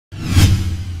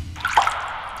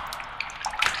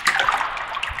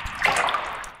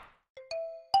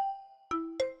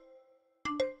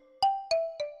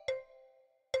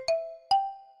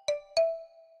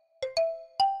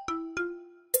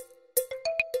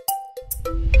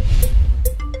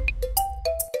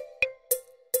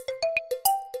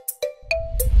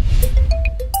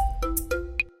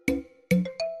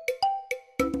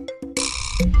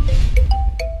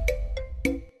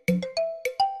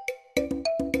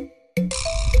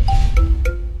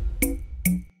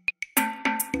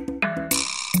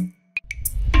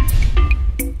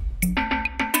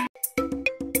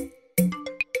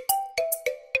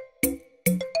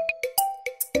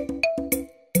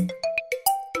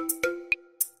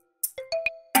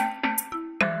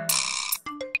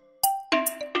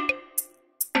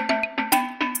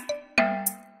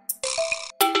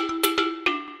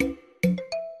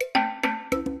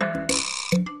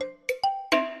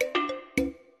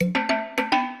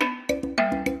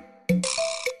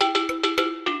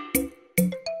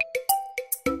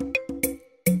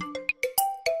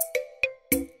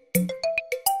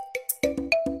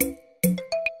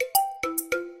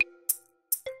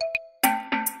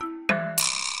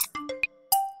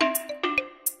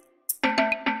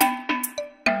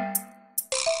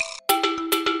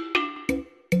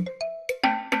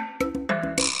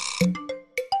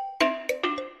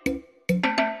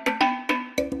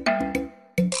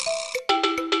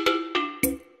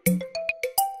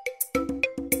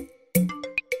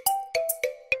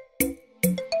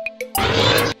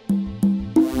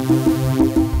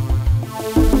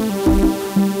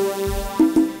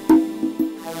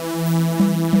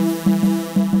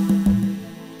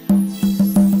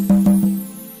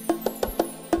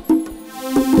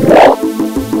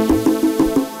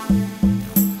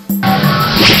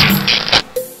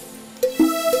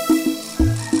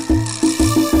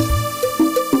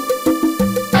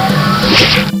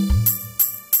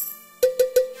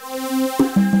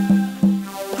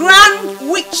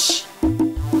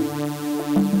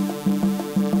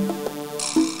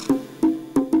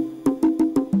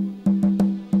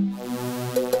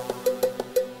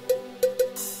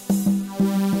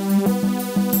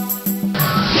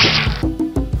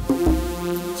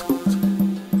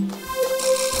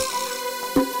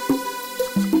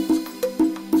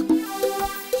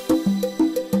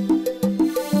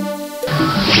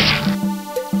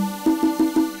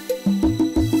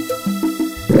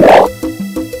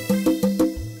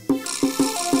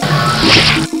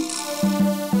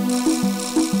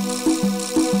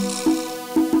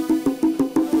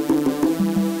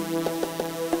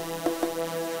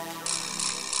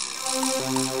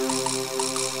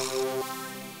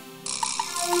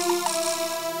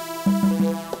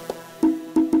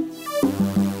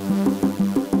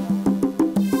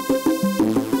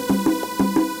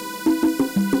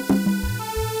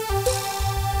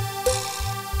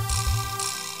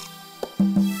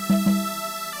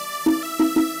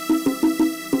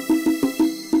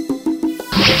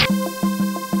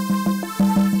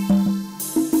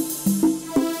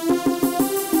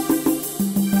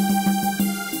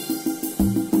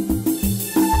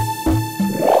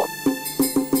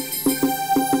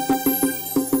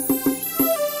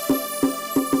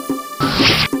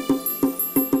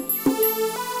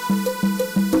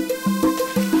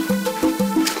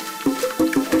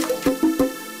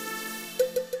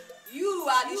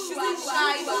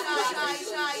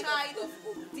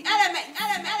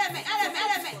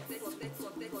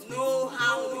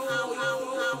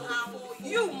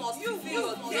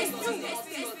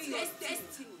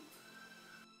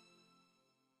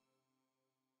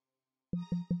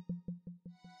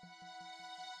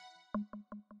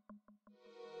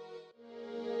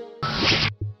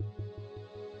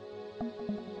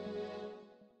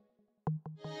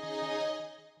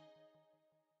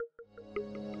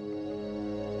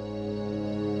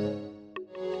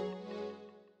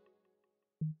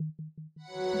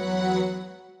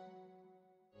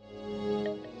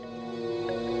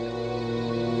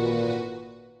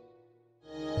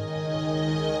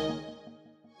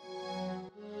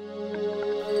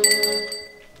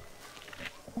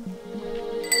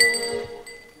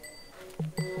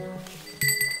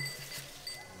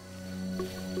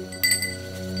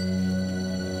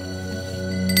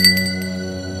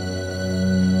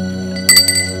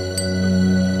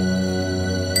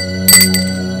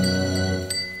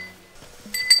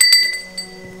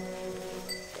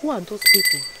Who are those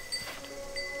people?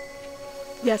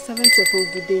 They are servants of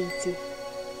Ogwugwu deity.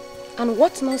 And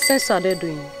what nonsense are they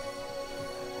doing?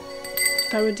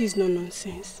 Parody is no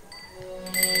nonsense.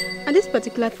 At this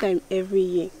particular time every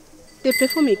year, they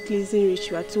perform a cleansing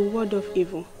ritual to ward off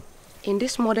evil. In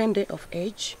this modern day of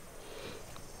age,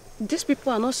 these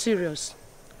people are not serious.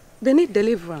 They need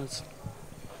deliverance.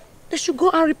 They should go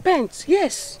and repent,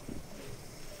 yes.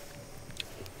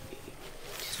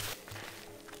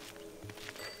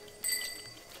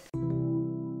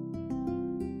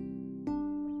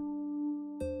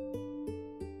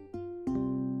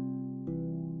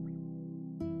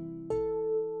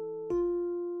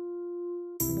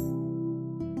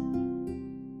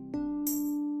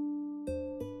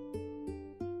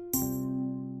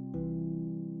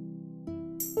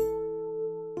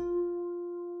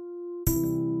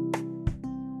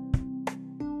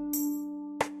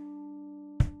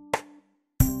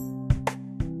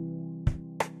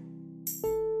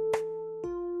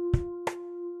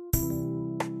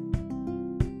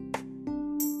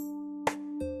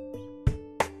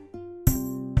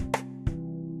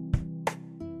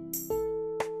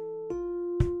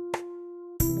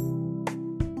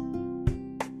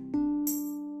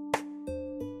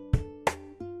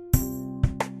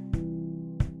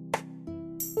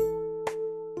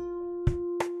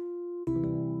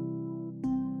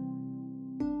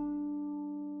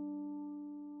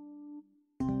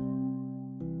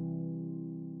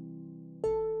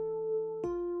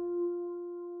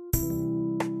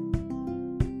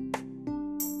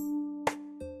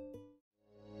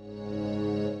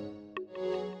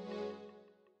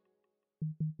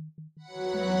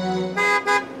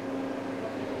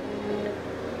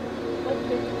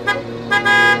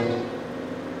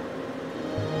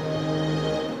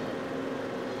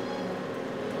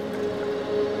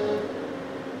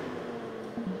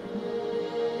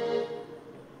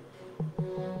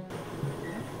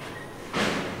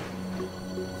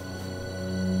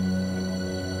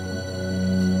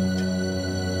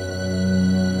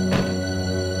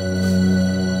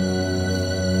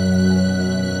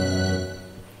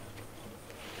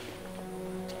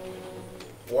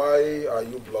 Why are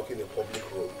you blocking a public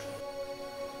road?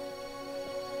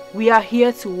 We are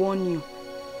here to warn you.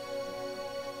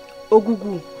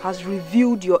 Ogwugwu has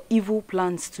revealed your evil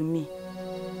plans to me.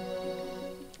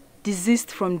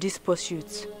 Desist from this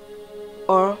pursuit,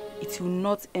 or it will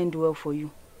not end well for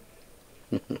you.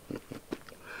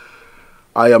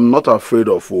 I am not afraid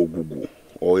of Ogwugwu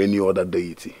or any other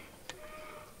deity.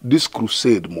 This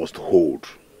crusade must hold.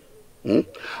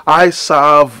 I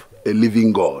serve a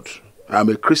living God. I am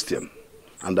a Christian,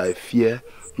 and I fear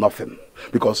nothing,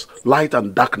 because light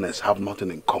and darkness have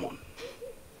nothing in common.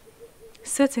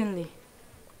 Certainly.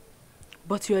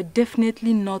 But you are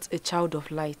definitely not a child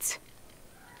of light.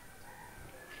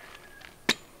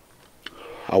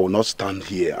 I will not stand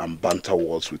here and banter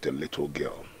words with a little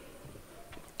girl.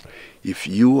 If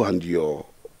you and your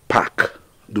pack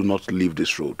do not leave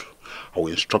this road, I will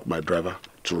instruct my driver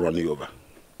to run you over.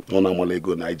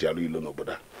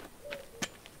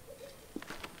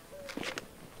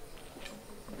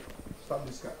 Stop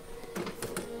this car.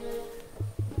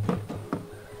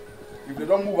 If they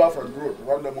don't move out from the road,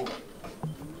 run them over.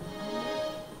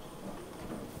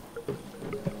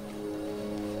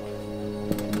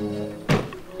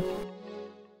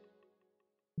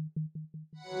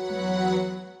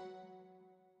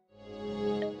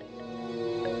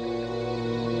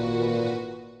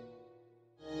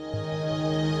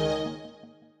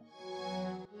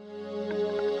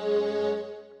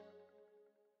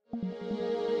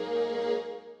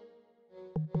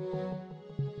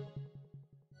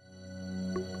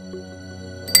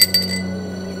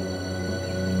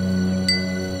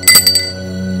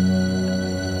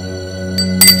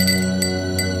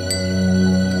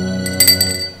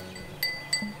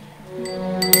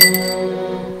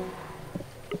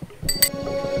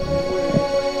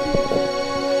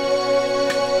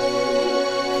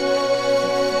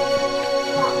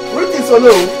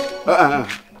 Hello.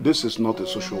 This is not a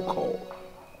social call.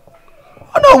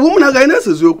 Oh no, woman, you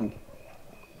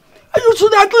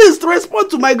should at least respond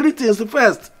to my greetings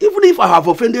first, even if I have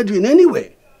offended you in any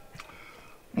way.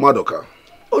 Madoka.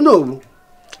 Oh no.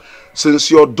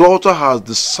 Since your daughter has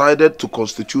decided to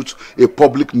constitute a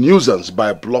public nuisance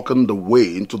by blocking the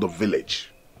way into the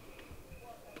village,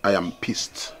 I am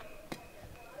pissed.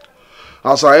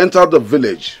 As I entered the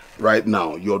village right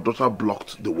now, your daughter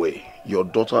blocked the way. Your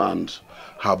daughter and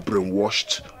her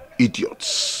brainwashed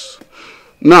idiots.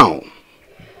 Now,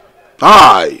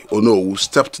 I, Ono,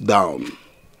 stepped down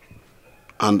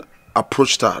and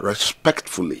approached her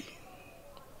respectfully,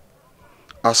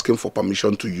 asking for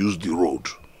permission to use the road.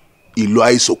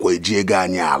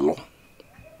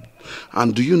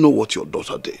 And do you know what your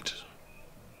daughter did?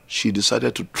 She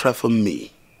decided to threaten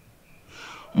me.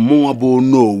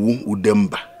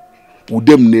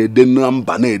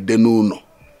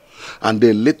 And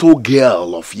the little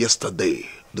girl of yesterday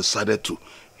decided to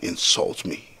insult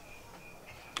me.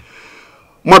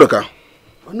 Madoka.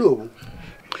 Oh no.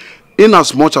 In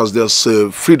as much as there's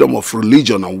freedom of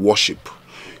religion and worship,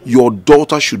 your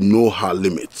daughter should know her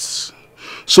limits.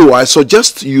 So I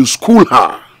suggest you school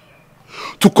her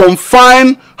to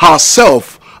confine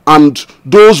herself and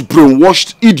those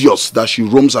brainwashed idiots that she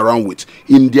roams around with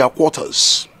in their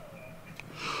quarters.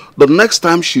 The next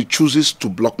time she chooses to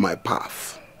block my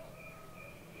path,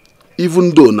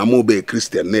 even though Namobe a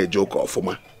Christian ne joke or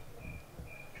former,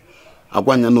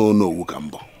 Agwanya no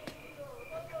Wukambo.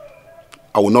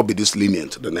 I will not be this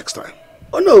lenient the next time.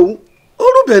 Oh no.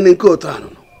 Oh no.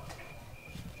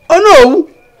 Oh no.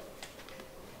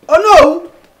 Oh no.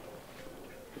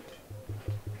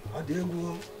 I dare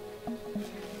go.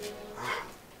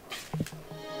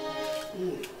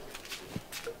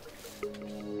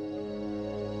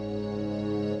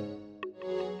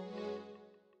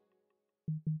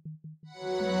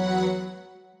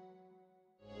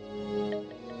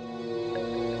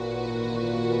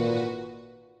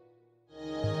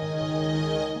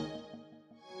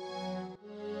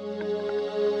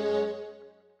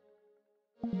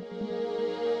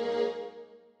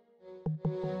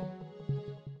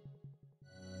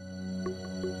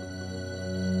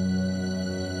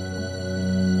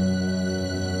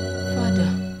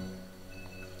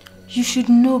 You should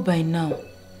know by now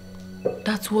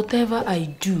that whatever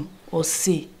I do or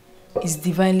say is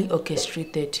divinely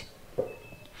orchestrated.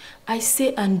 I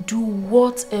say and do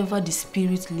whatever the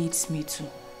Spirit leads me to.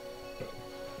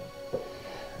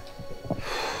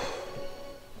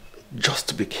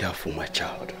 Just be careful, my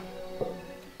child.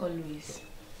 Always.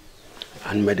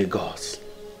 And may the gods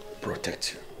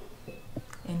protect you.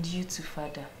 And you too,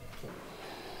 Father.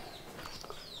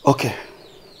 Okay.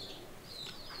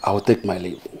 I will take my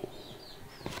leave.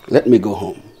 Let me go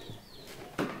home.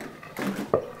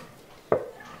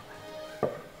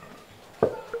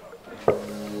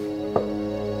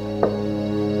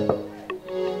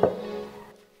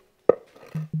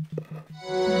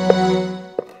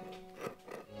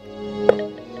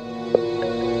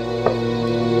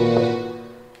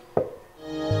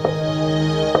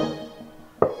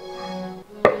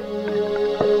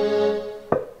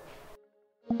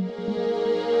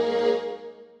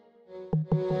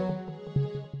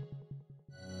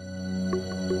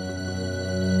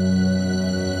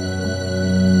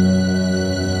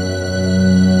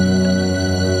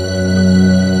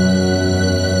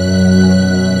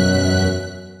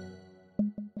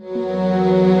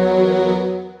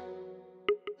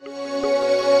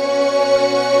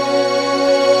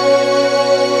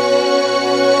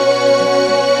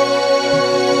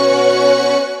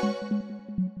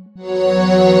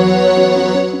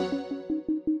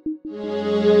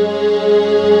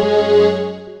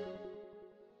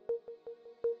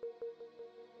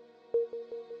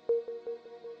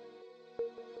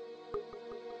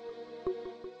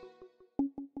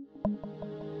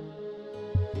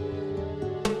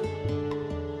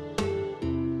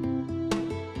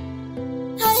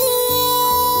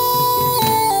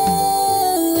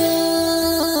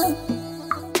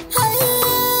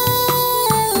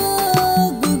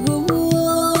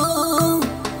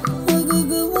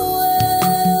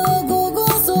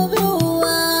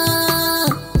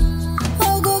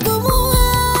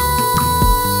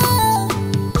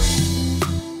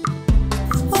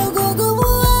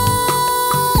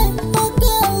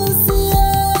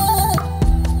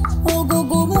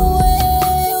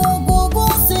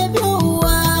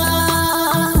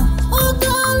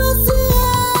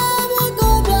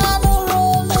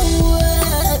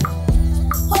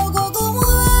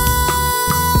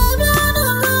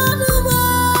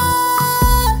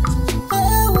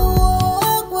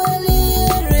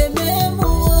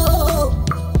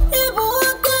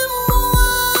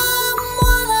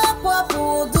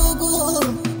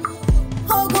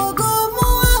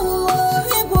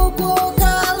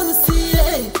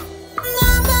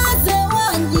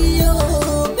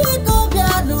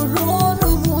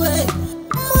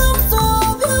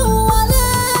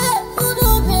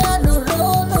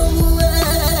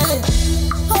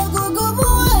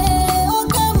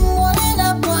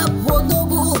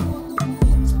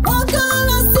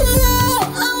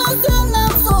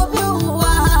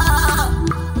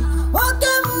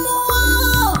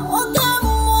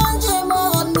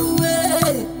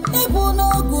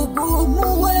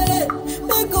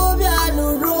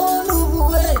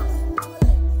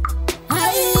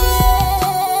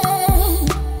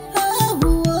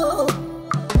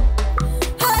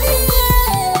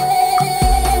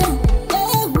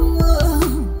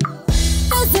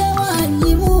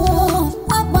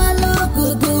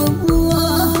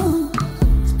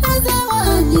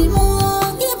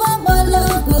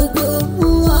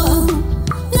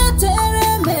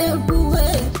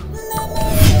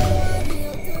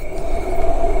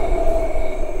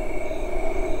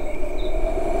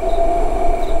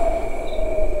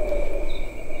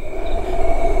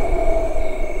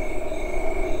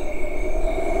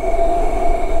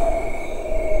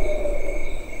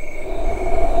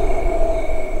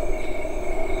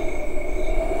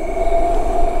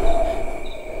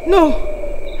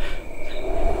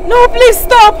 Please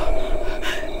stop!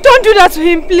 Don't do that to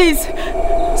him, please!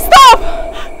 Stop!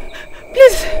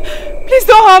 Please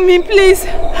don't harm him, please!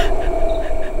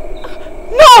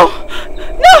 No!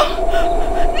 No!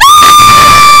 No!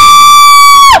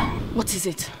 What is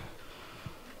it?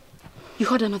 You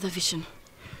heard another vision.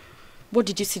 What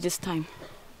did you see this time?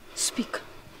 Speak.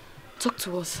 Talk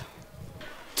to us.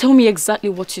 Tell me exactly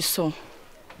what you saw.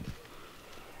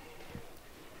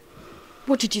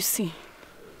 What did you see?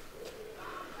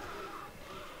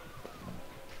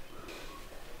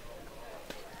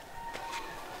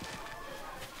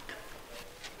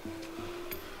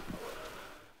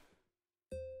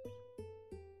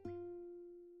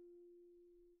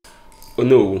 Oh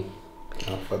no.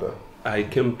 Father. I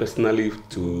came personally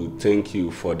to thank you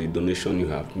for the donation you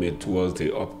have made towards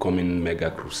the upcoming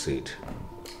mega crusade.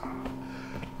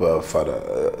 Well,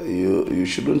 Father, you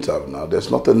shouldn't have now. There's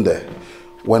nothing there.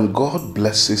 When God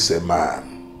blesses a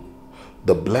man,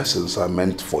 the blessings are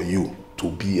meant for you to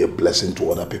be a blessing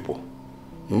to other people.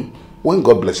 When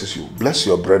God blesses you, bless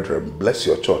your brethren, bless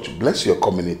your church, bless your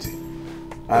community.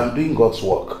 I'm doing God's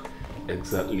work.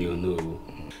 Exactly, Ono.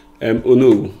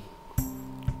 Ono,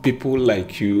 people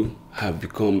like you have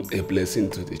become a blessing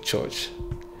to the church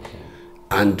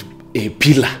and a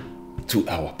pillar to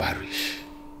our parish.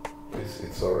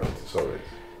 It's all right, it's all right.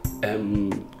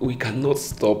 We cannot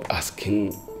stop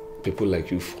asking people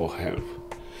like you for help.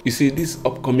 You see, this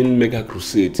upcoming mega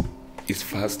crusade is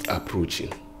fast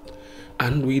approaching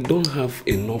and we don't have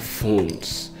enough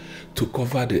funds to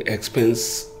cover the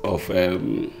expense of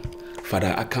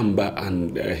Father Akamba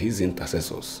and his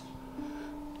intercessors.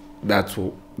 That's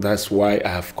why I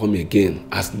have come again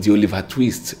as the Oliver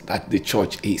Twist that the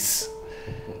church is.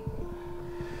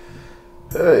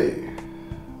 Hey,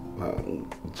 Father.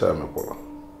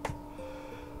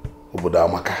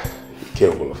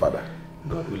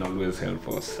 God will always help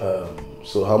us.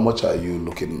 So how much are you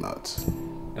looking at?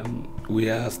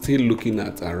 We are still looking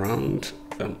at around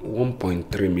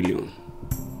 1.3 million.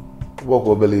 What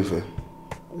will believe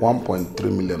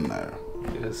 1.3 million naira.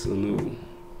 Yes, no.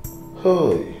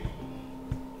 Hey.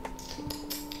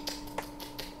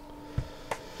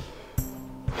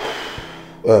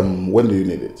 When do you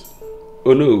need it?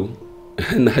 Oh no,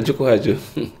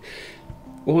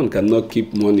 one cannot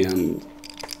keep money and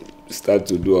start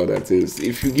to do other things.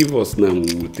 If you give us now,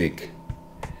 we will take.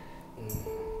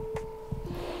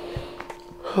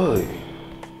 Hey.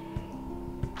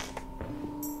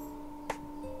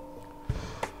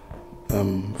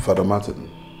 Father Martin.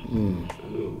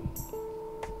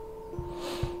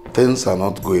 Things are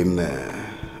not going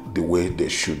the way they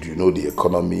should. You know, the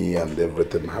economy and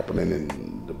everything happening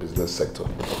in the business sector.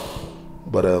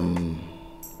 But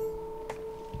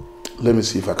let me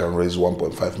see if I can raise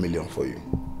 1.5 million for you.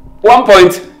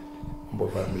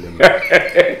 1.5 million.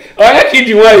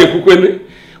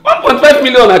 1.5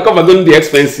 million I cover the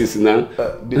expenses now.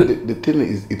 The thing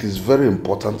is, it is very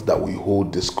important that we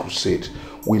hold this crusade.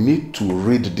 We need to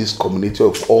rid this community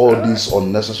of all these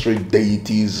unnecessary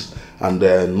deities and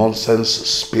nonsense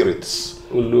spirits.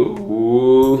 Oh no.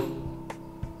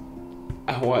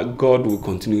 Our God will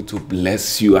continue to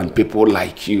bless you and people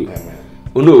like you. Amen.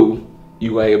 Oh no,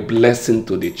 you are a blessing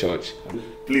to the church.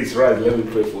 Please rise, let me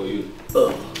pray for you.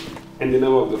 In the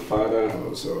name of the Father, and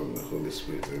also of the Holy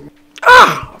Spirit. Amen.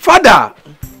 Ah, Father!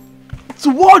 To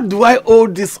what do I owe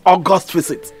this august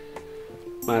visit?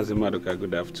 Mazi Maduka,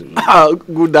 good afternoon.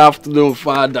 Good afternoon,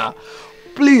 Father.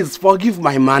 Please forgive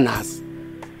my manners.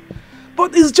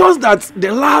 But it's just that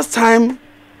the last time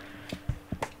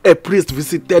a priest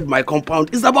visited my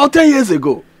compound is about 10 years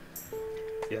ago.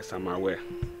 Yes, I'm aware.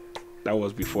 That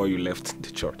was before you left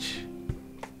the church.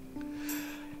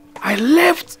 I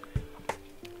left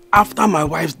after my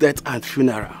wife's death and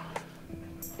funeral.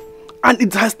 And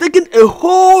it has taken a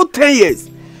whole 10 years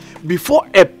before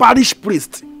a parish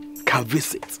priest can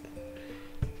visit.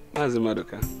 Mazi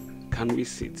Maduka, can we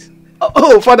sit?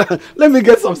 Oh, Father, let me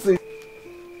get some seat.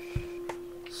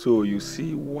 So you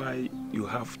see why you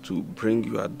have to bring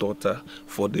your daughter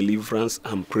for deliverance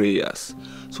and prayers,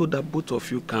 so that both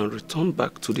of you can return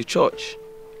back to the church.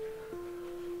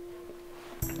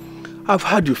 I've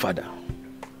heard you, Father.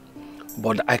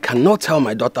 But I cannot tell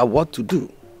my daughter what to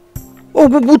do.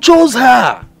 Ogwugwu chose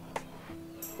her.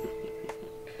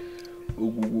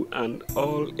 Ogwugwu and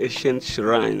all ancient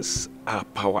shrines are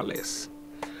powerless.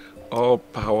 All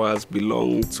powers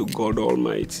belong to God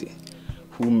Almighty,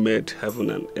 who made heaven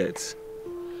and earth.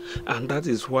 And that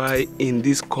is why in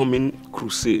this coming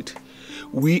crusade,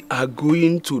 we are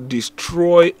going to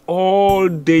destroy all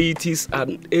deities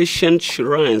and ancient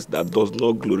shrines that does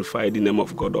not glorify the name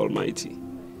of God Almighty.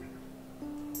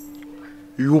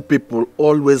 You people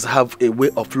always have a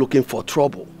way of looking for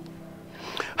trouble.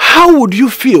 How would you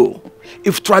feel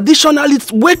if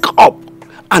traditionalists wake up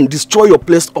and destroy your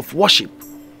place of worship?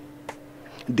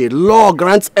 The law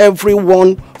grants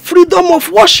everyone freedom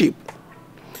of worship.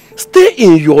 Stay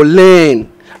in your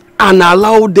lane and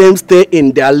allow them stay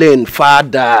in their lane,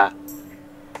 Father.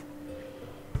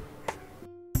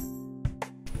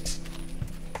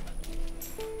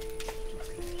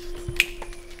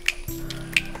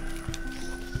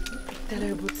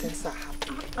 Terrible things are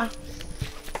happening.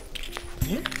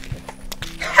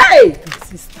 Hey! My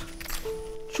sister.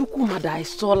 Chukwuma that I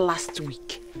saw last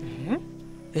week.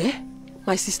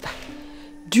 My sister.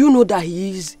 Do you know that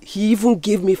he even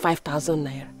gave me 5,000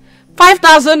 naira?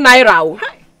 5,000 naira!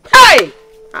 Hey!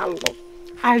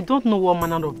 I don't know what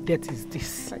manner of debt is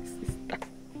this. My sister.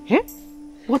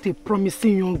 What a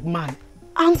promising young man.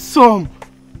 Handsome.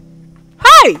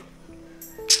 Hey!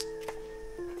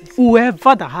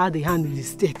 Whoever that had a hand in the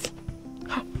state,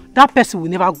 that person will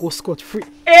never go scot-free.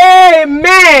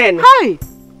 Amen! Hi!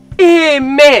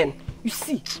 Amen! You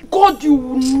see, God, you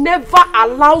will never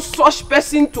allow such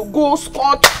person to go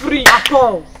scot-free. At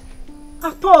all.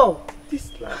 At all.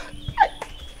 This life.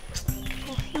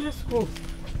 Let's go.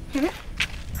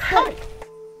 Hi!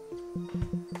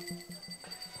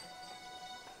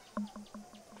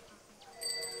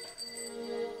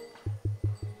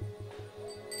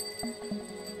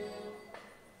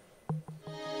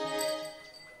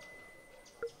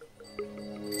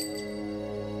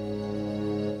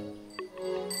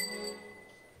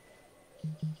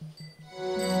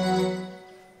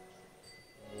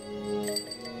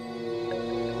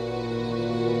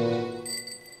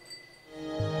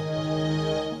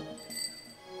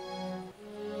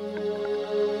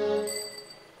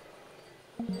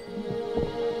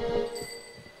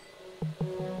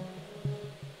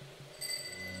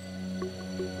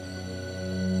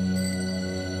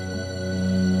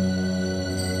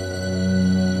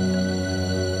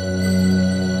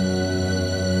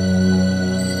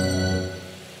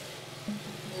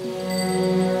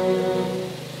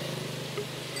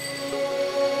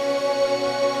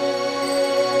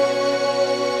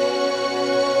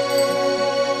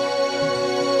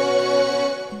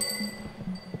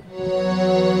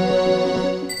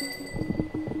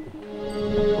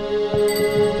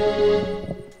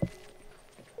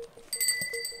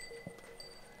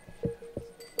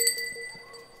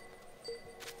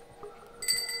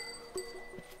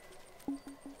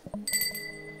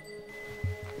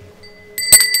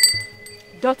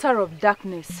 Daughter of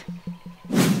darkness,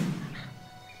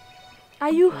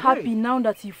 are you happy now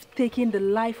that you've taken the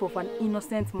life of an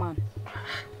innocent man?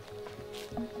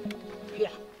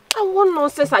 Yeah. And what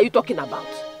nonsense are you talking about?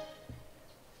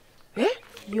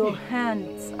 Your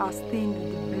hands are stained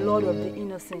with the blood of the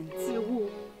innocent,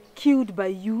 killed by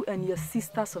you and your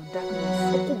sisters of darkness.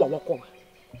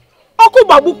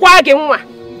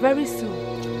 Very soon,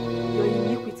 your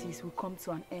iniquities will come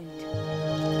to an end.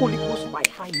 Holy Ghost fire!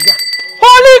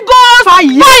 Holy Ghost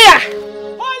fire!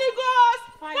 Holy Ghost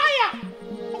fire!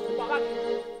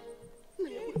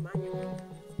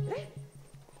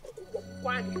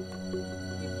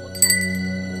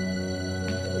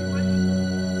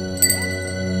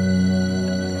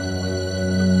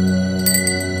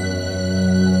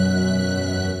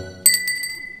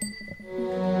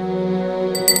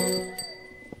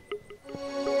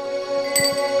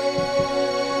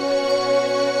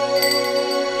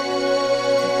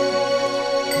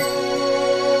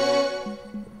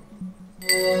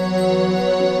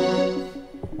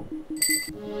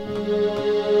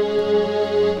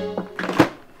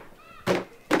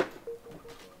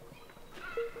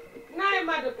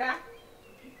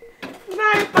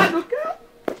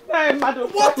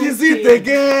 What is it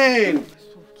again?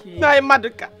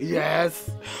 Maduka. Yes.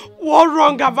 What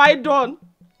wrong have I done?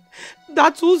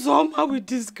 That Uzoma will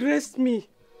disgrace me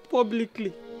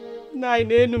publicly.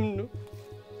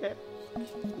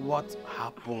 What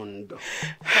happened?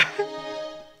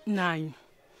 Nine.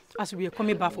 As we were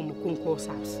coming back from Okonkwo's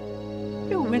house,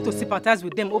 we went to sympathize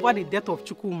with them over the death of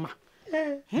Chukwuma.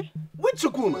 Which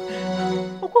Chukwuma?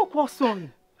 Okonkwo's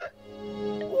son.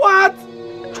 What?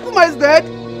 Chukwuma is dead?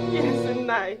 Yes,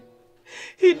 Nai.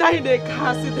 He died in a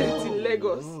car accident in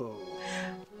Lagos.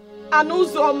 And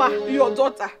Uzoma, your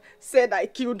daughter, said I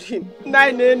killed him.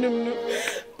 But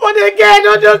again,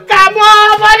 don't come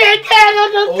on! But again,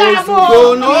 don't come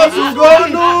on!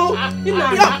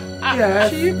 Yes.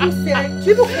 She even said, she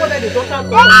even called the daughter.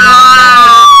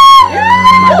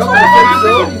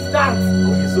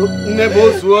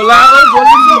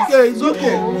 It's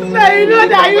okay. Now you know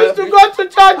that I used to go to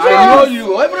church. I know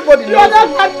you. Everybody knows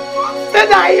you. Said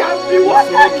said I am the one.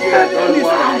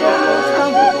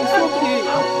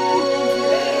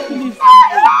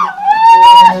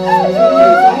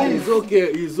 It's okay.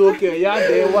 It's okay. Yeah,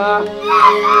 they were.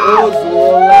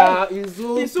 Ozola.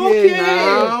 It's okay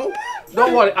now.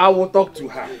 Don't worry. I will talk to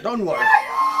her. Don't worry.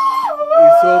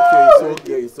 It's okay. It's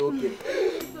okay. It's okay.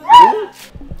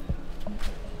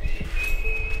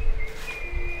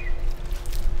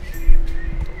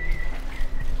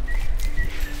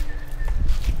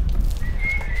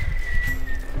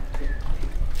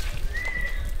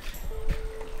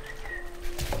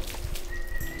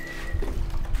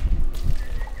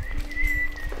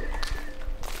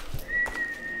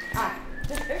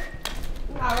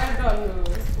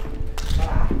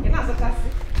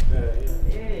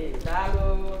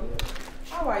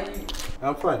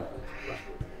 I'm fine.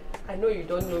 I know you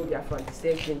don't know we are from the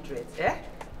same kindred, eh?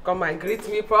 Come and greet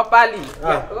me properly.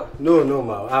 No,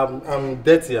 ma. I'm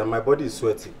dirty and my body is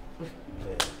sweaty.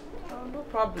 Oh, no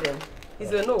problem. Is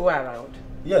there no one around?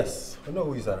 Yes, I know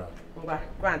who is around. Go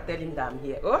and tell him that I'm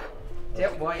here. Oh,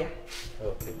 Jeff boy.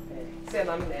 Okay. Say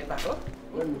I'm neighbor. Oh,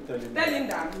 let me tell him. Tell him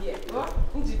that I'm here. Oh,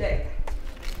 Njide.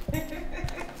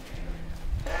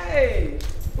 Hey.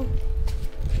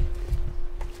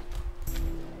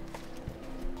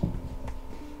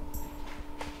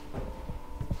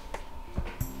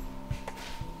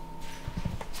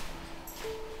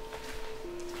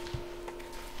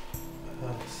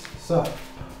 Sir,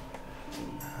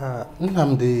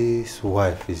 Nnamdi's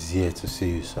wife is here to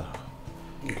see you, sir.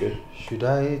 Okay. Should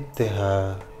I tell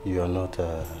her you are not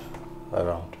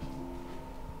around?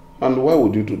 And why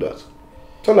would you do that?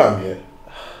 Tell her I'm here.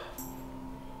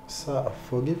 Sir,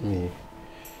 forgive me,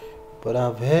 but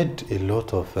I've heard a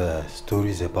lot of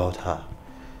stories about her.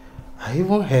 I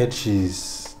even heard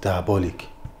she's diabolic.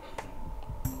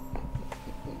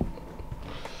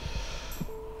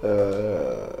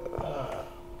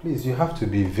 Please, you have to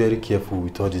be very careful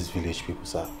with all these village people,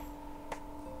 sir.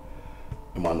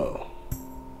 Emmanuel,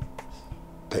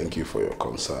 thank you for your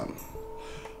concern.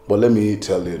 But let me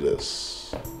tell you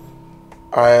this.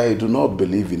 I do not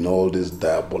believe in all this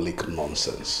diabolic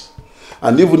nonsense.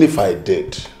 And even if I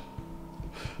did,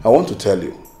 I want to tell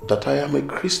you that I am a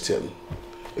Christian,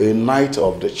 a knight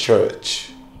of the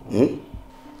church.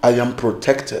 I am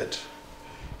protected.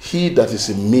 He that is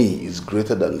in me is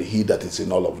greater than he that is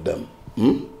in all of them.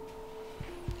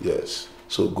 Yes.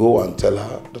 So go and tell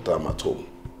her that I'm at home.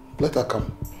 Let her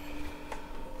come.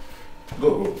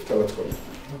 Go. Tell her to come.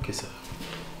 Okay, sir.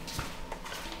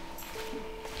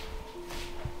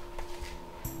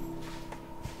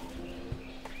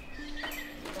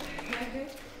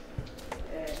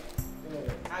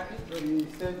 You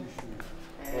said you should.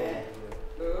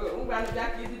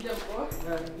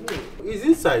 It's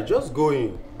inside. Just go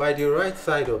in. By the right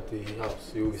side of the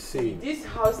house, you will see. This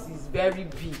house is very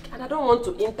big, and I don't want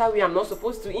to enter where I'm not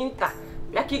supposed to enter.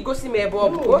 No,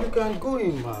 you can go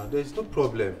in, ma. There's no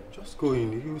problem. Just go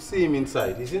in. You will see him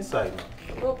inside. He's inside, ma.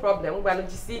 No problem.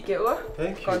 Thank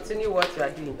you. Continue what you are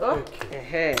doing. Oh?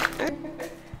 Okay.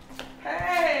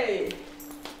 Hey!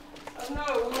 Oh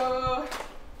no!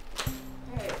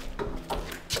 Hey!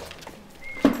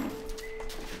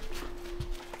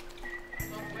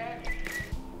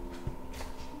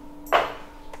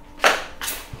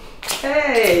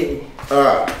 Hey!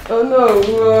 Oh no!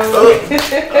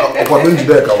 What did you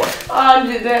do? Oh,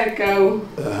 did that go?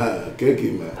 Keki,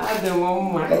 man. I don't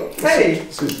want my. Hey!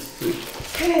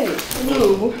 Hey!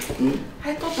 No! I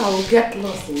thought I would get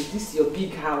lost in this your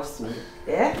big house, man.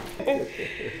 Yeah?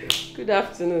 Good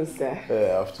afternoon, sir.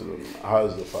 Hey, afternoon. How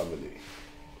is the family?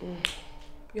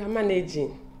 We are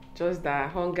managing. Just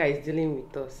that hunger is dealing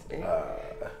with us. Eh?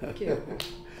 Okay.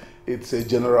 It's a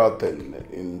general thing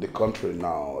in the country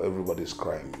now. Everybody's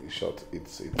crying. In short,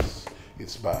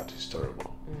 it's bad. It's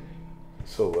terrible.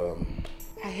 So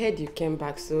I heard you came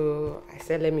back, so I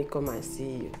said let me come and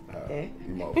see you.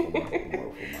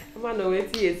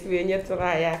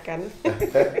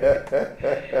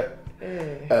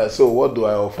 So what do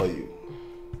I offer you?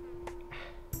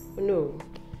 No,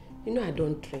 you know I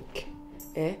don't drink.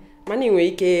 Money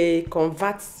we can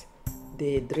convert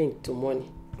the drink to money.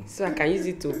 So I can use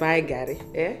it to buy gari,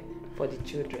 for the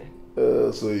children.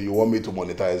 So you want me to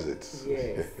monetize it?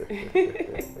 Yes.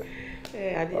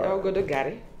 I'll go to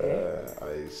gari.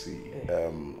 I see.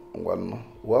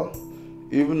 Well,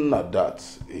 even at that,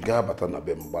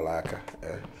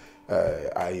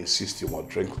 I insist you must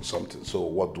drink something. So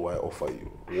what do I offer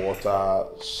you? Water,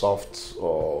 soft,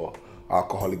 or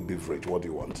alcoholic beverage? What do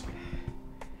you want?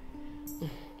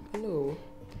 No.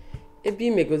 Ebi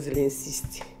Megozil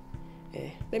insist.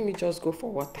 Let me just go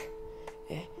for water.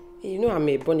 You know I'm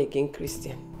a born-again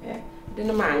Christian.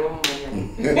 Didn't mind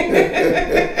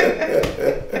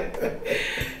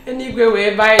and you go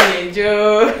away by me,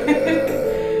 Joe.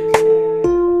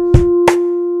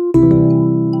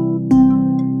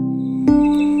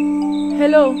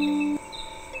 Hello.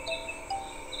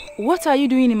 What are you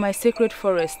doing in my sacred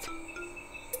forest?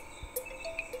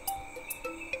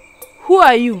 Who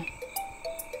are you?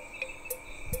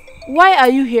 Why are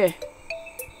you here?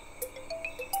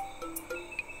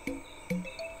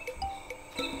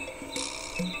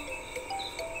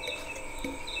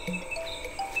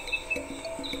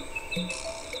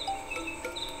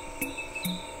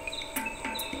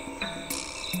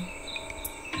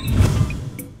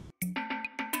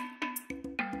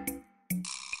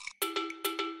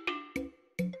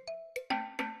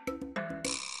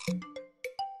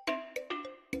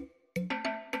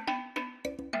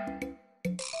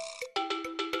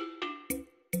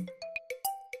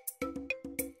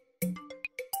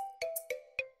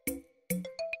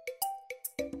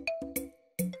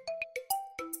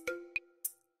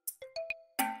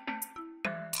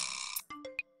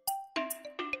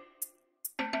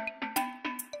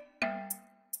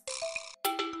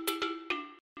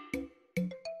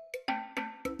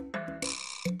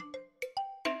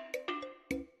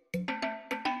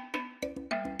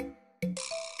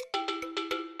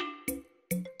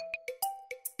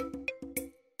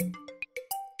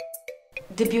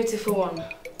 The beautiful one.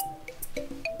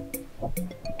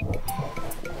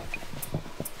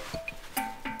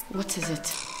 What is it?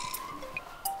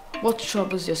 What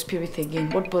troubles your spirit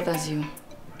again? What bothers you?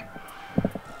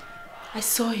 I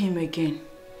saw him again.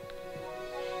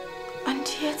 And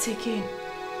yet again,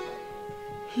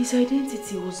 his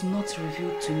identity was not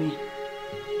revealed to me.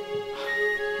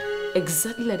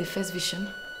 Exactly like the first vision?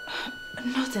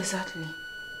 Not exactly.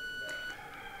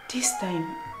 This time,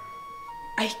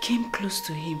 I came close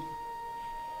to him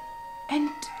and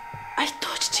I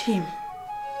touched him.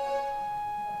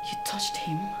 You touched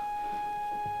him?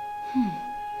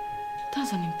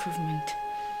 That's an improvement.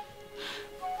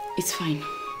 It's fine.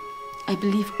 I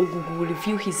believe Ogwugwu will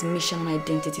reveal his mission and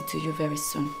identity to you very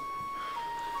soon.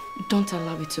 Don't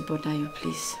allow it to bother you,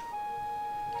 please.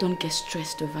 Don't get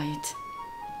stressed over it.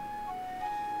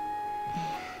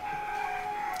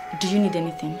 Do you need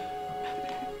anything?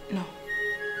 No.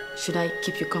 Should I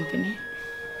keep you company?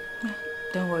 No,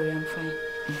 don't worry, I'm fine.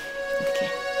 Okay.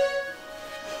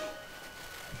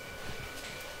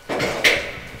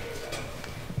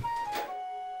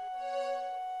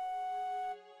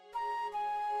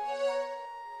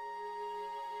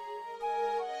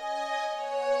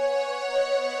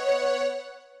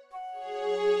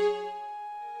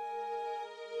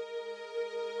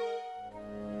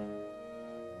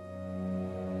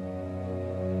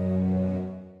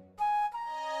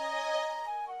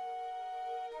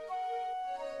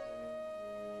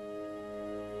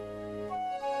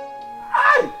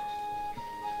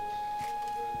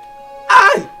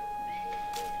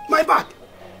 My back.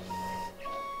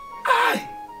 Aye.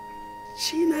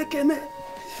 Chinekeme.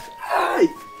 Aye.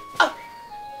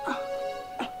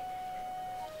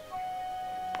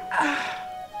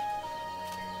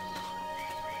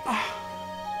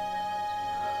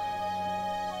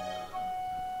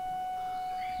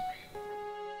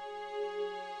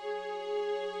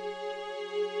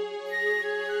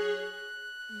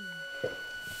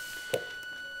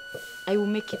 I will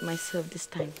make it myself this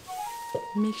time.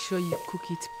 Make sure you cook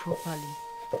it properly.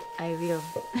 I will.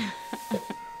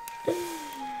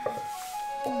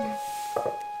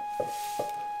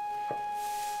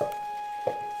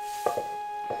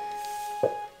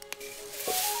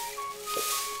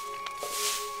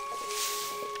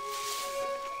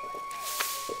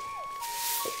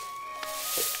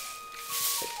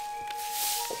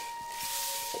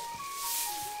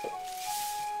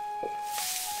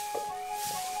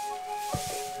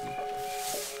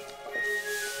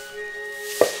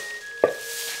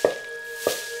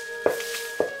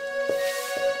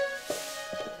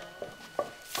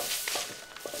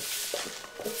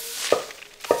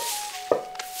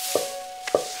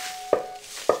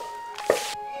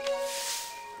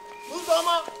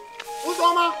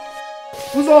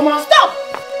 Stop!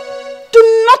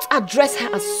 Do not address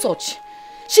her as such.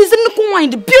 She's the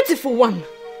Nukunwine, the beautiful one.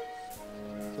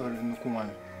 Sorry,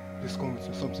 Nukunwine. Please come with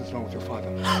me. Something's wrong with your father.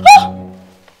 Come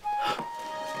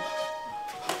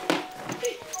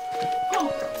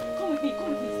with me, come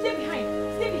with me. Stay behind,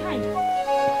 stay behind.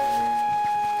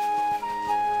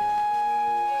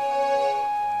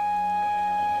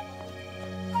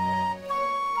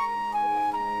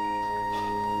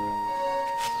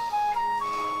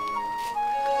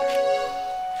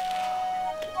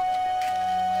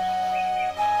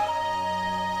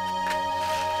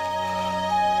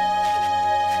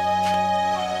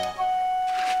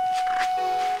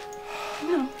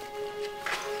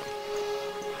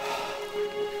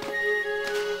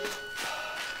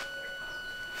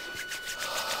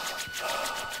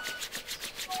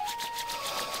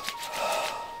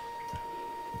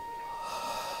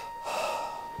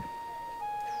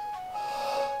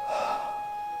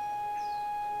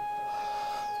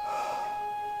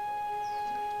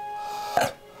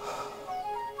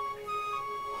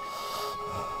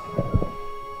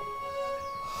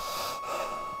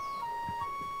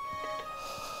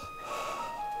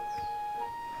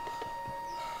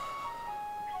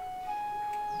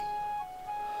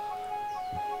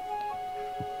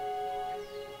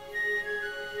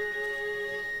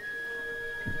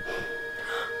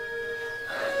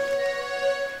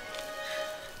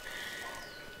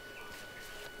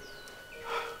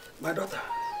 My daughter,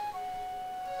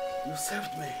 you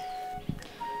saved me.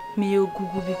 May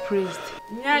Ogwugwu be praised.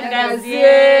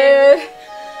 Nyagazie!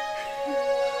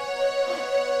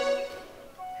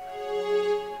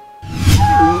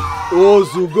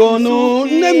 Ozugonu,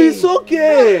 name is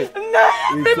okay. No,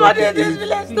 everybody in this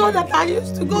village knows that I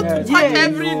used to go to church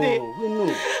every day. We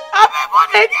know.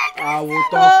 I will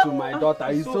talk to my daughter.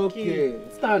 It's okay.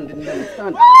 Stand in there.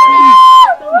 Stand.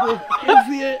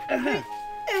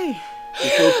 Hey.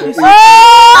 It's okay.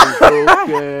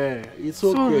 It's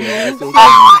okay. It's okay.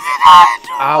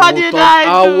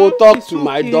 I will talk to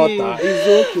my daughter. It's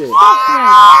okay.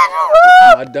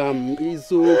 Madam,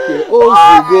 it's okay.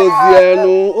 Ozugo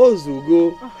Zieno, Ozugo.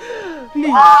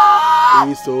 Please.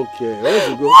 It's okay.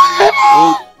 Ozugo.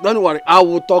 Don't worry. I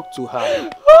will talk to her.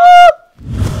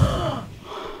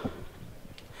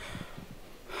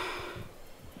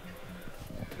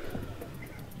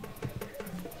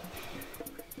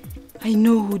 I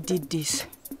know who did this.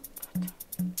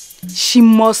 She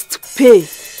must pay.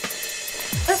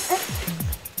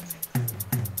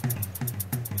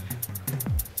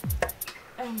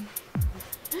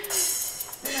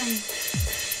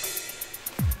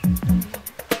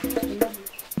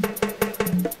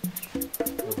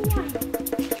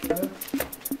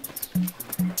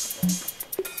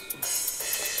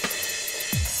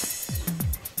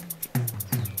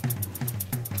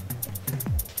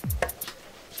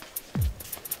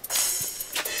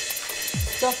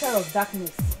 Daughter of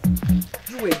darkness,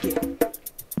 you again.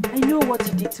 I know what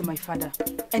you did to my father,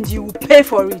 and you will pay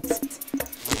for it.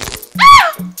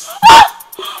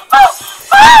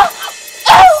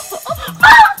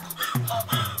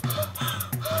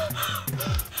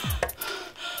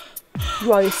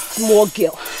 You are a small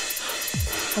girl,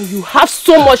 and you have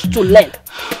so much to learn.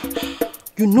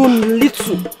 You know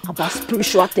little about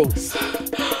spiritual things.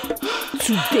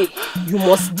 Today, you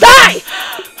must die!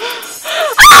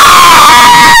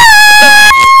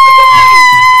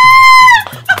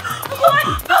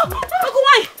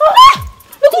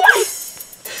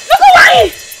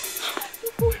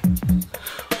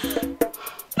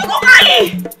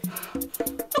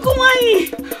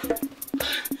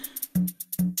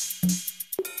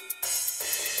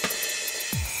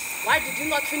 Why did you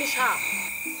not finish her?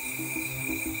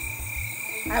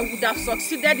 I would have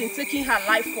succeeded in taking her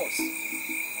life force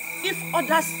if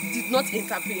others did not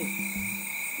intervene.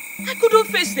 I couldn't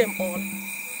face them all.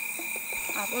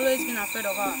 I've always been afraid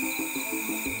of her.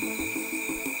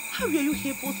 How were you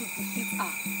able to defeat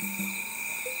her?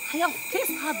 I have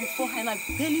faced her before and I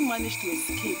barely managed to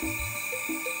escape.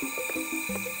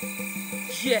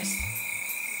 Yes,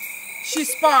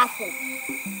 she's powerful.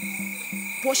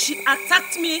 But she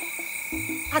attacked me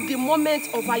at the moment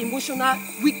of her emotional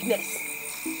weakness.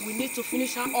 We need to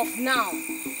finish her off now.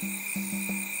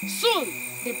 Soon,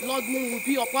 the blood moon will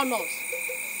be upon us.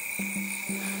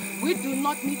 We do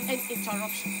not need any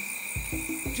interruption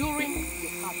during the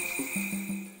harvest.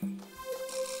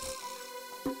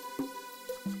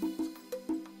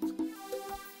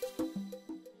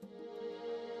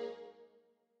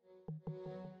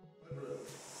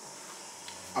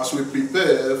 As we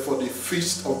prepare for the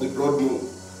feast of the blood moon,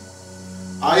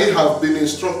 I have been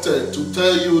instructed to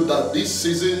tell you that this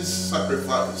season's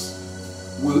sacrifice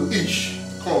will each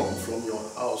come from your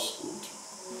household.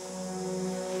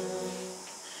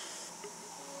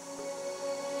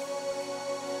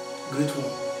 Great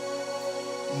one,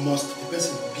 must the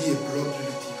person be a blood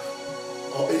relative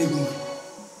or any woman?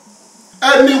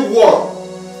 Anyone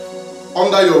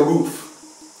under your roof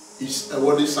is a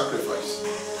worthy sacrifice.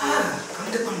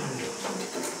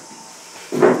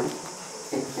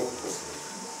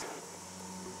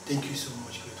 Thank you so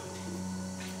much, Great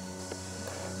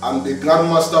one. And the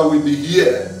Grandmaster will be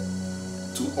here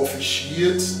to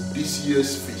officiate this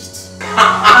year's feast.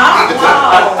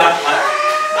 Wow.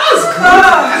 That's good.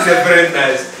 That's a very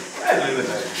nice. That's very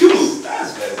nice. Cute.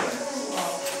 That's very nice.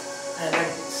 I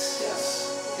like this. Yes.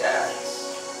 Yes.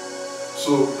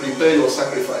 So prepare your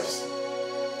sacrifice.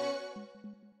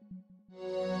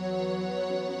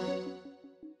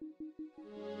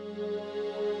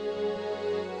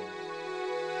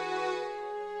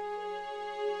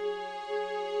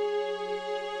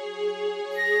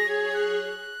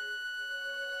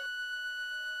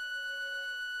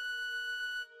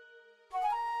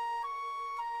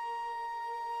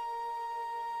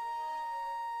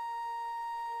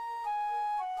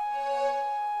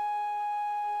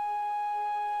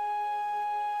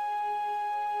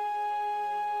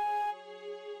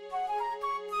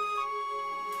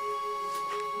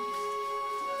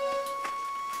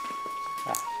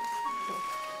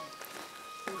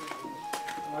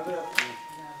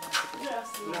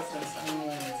 This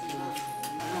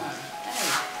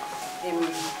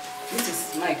is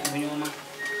Mike Munyoma,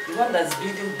 the one that's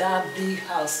building that big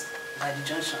house by the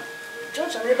junction.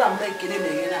 Junction, never make it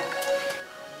again.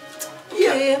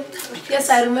 Yeah. Yes,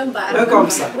 I remember. Welcome,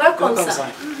 sir. Welcome,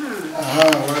 sir.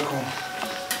 Welcome.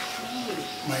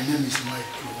 My name is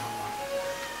Mike Munyoma.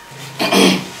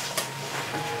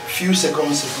 Few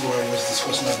seconds ago, I was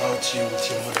discussing about you with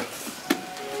your mother.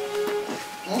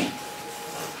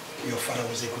 Your father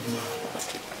was a good man.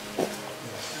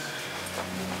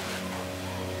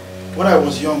 When I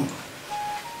was young,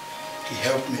 he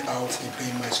helped me out in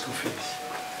paying my school fees,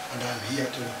 and I'm here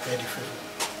to repay the favor.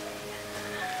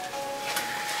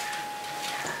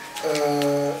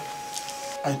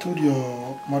 I told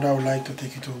your mother I would like to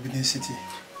take you to Benin City,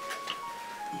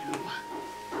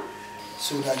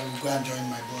 so that you will go and join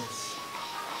my boys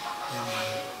in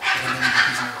running the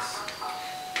business.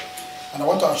 And I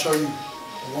want to assure you,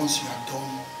 once you are done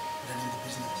running the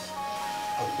business,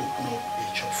 I will open up a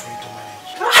shop for you to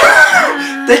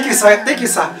manage. Thank you, sir. Thank you,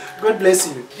 sir. God bless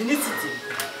you. Thank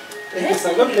you,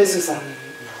 sir. God bless you, sir.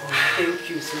 Thank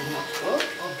you so much. Oh,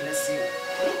 God bless you.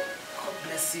 God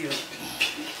bless you.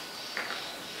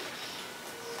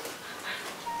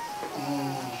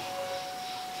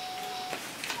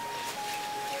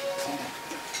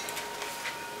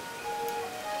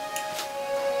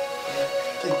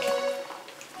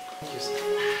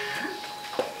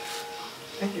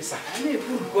 Thank you, sir.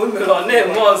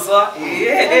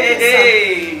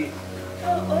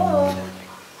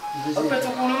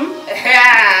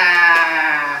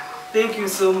 Thank you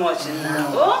so much.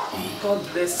 Oh, God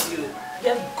bless you.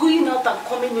 Your going out and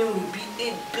coming in will be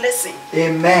a blessing.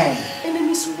 Amen.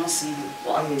 Enemies will not see you.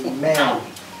 Amen. Ow.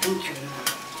 Thank you.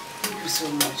 Thank you so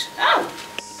much. Ow.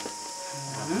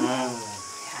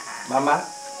 Mama,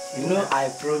 you know I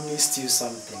promised you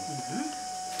something.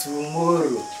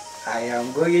 Tomorrow, I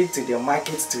am going to the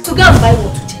market to go and buy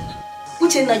what, Uchenna?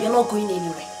 Uchenna, you're not going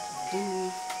anywhere.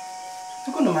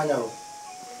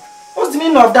 What's the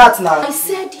meaning of that now? I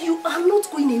said you are not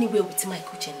going anywhere with Mike,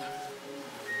 Uchenna.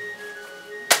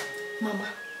 Mama,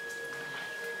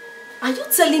 are you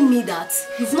telling me that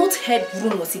you've not heard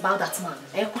rumors about that man?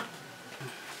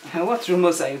 What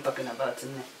rumors are you talking about?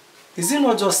 Is it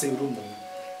not just a rumor?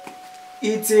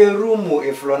 It's a rumor,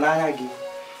 a Flonaya give.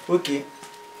 Okay.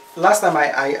 Last time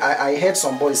I heard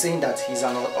some boys saying that he's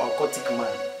an occultic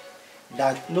man.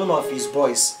 That none of his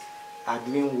boys are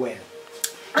doing well.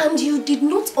 And you did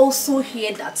not also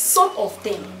hear that some of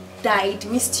them died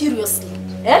mysteriously,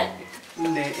 eh?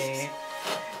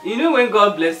 You know when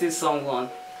God blesses someone,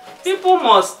 people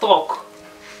must talk.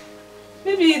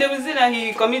 Maybe they will say that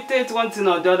he committed one thing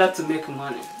or the other to make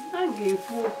money. They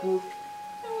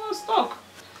must talk.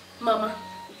 Mama,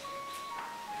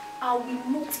 I will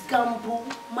not gamble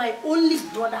my only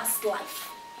brother's life.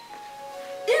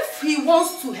 If he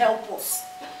wants to help us,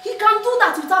 he can do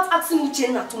that without asking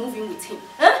Uchenna to move in with him.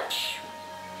 Eh?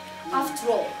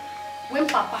 After all, when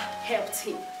Papa helped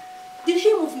him, did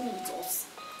he move in with us?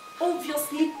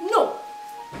 Obviously, no.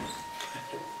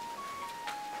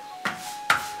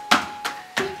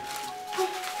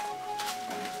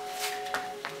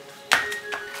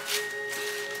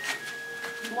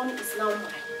 The money is now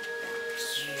mine.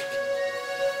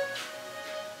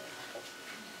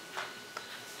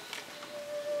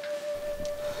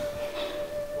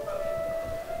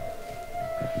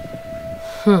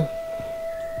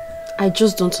 I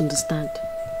just don't understand.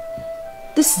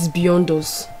 This is beyond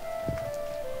us.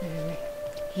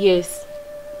 Yes.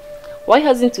 Why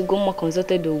hasn't Ugoma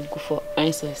consulted Ogwugwu for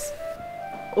answers?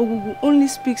 Ogwugwu only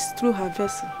speaks through her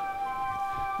vessel.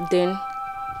 Then,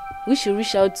 we should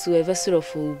reach out to a vessel of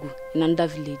Ogwugwu in another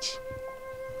village.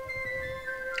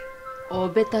 Or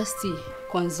better still,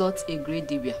 consult a great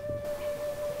Dibia.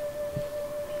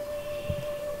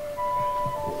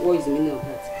 What is the meaning of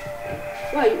that?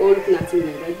 Why are you all looking at me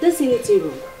like that? Don't see anything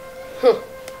wrong.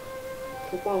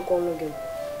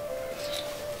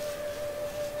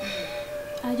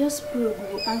 I just pray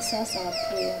God answers our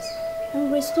prayers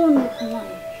and restore me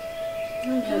life.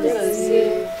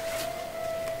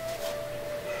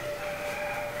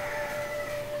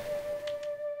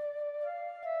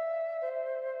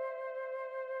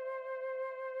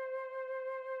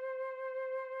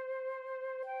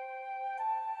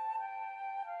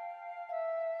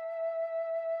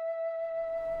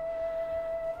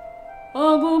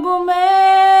 Ogwugwu me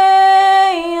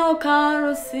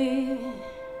okarosi,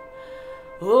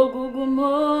 Ogwugwu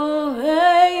mo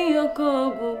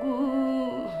okogwugwu,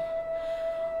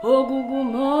 Ogwugwu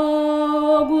mo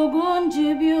Ogwugwu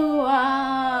njibiwa,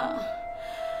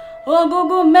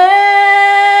 Ogwugwu me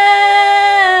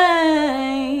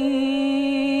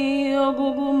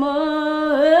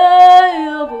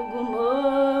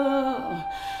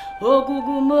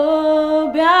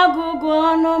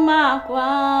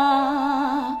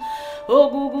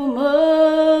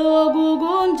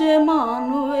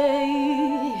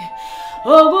monue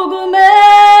Ogwugwu me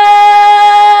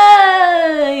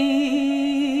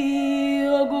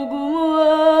Ogwugwu mu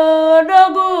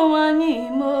dogu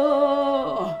wanimo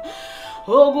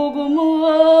Ogwugwu mu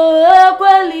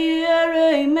ekweli ere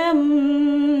imem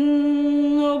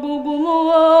Ogwugwu mu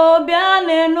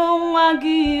biane no nwa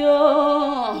gi o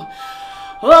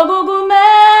Ogwugwu me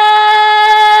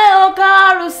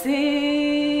okarusi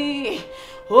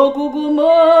Ogwugwu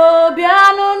mo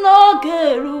bianu no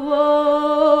geruo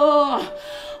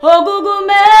Ogwugwu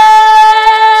me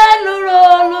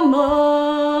nurolu mo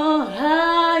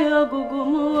Ay ogwugwu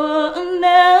mo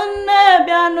nne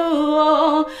bianu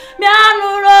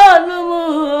rolu mo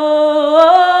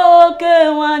Oke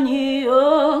wanyi o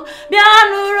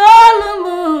bianu rolu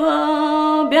mo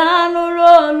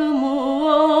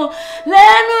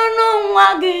Lenu nwa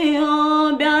gi o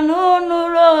bianu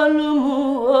rolu mo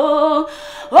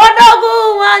Odogu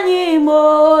wanyi mo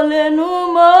lenu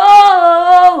mo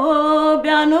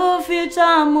bianu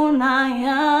ficha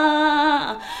munaya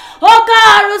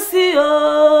Okarusi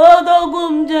odogu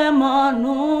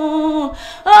mjemanu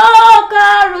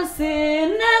Okarusi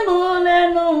nemu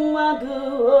lenu wagu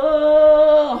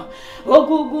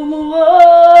Ogwugwu mu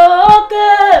oke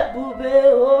bube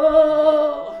o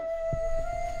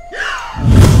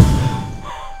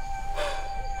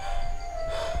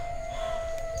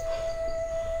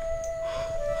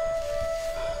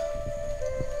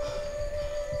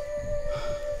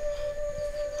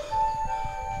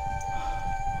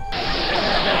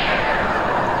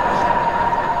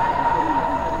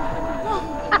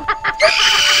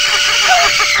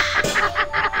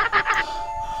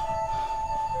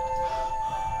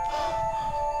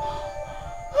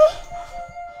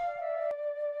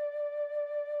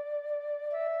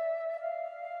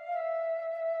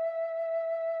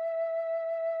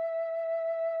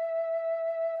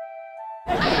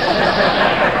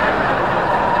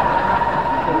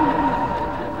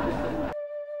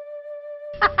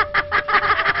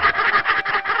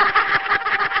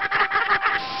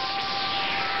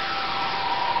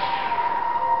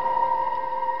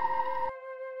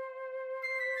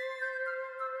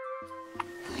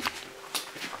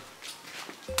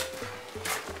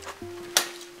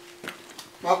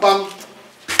Mapam.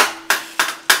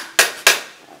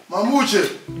 Mamuche.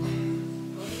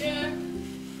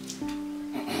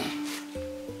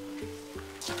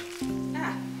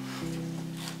 Ah,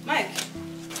 Mike.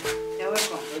 You're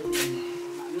welcome.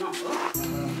 No.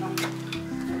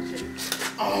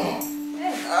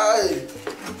 Hi.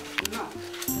 No.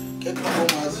 Get my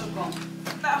home as.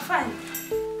 Fine.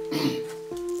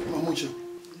 Mamuche.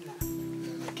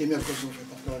 I came here because of a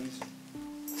particular reason.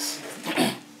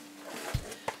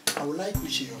 I would like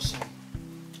Uche, your son,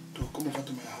 to come over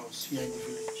to my house here in the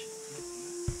village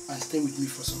and stay with me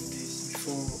for some days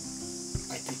before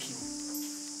I take him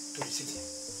to the city.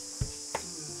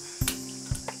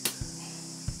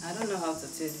 I don't know how to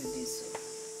tell you this.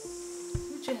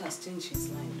 Uche has changed his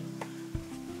mind.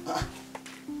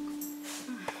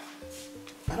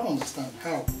 I don't understand.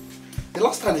 How? The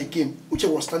last time I came, Uche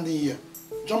was standing here,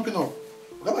 jumping up.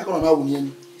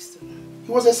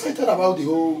 He was excited about the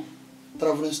whole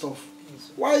traveling stuff.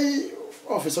 Why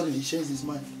all of a sudden he changed his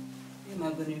mind?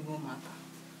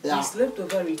 Yeah. He slept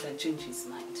over it and changed his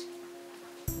mind.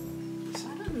 I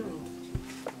don't know.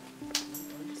 I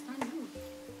don't understand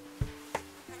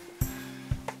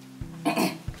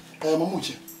you.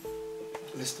 Mamuche,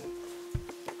 listen.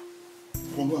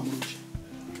 From Mamuche,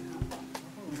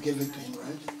 you gave it to him,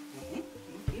 right?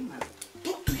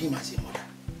 Talk to him as a mother.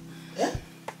 Eh?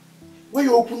 When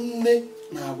you open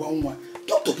na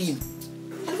talk to him.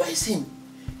 Advise him.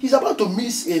 He's about to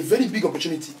miss a very big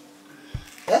opportunity.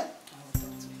 Eh?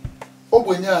 Talk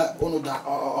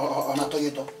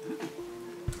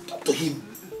to him.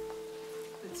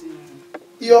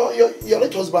 Your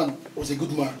late husband was a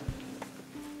good man.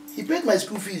 He paid my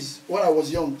school fees when I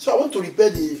was young, so I want to repay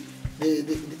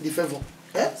the favor.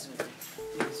 Eh?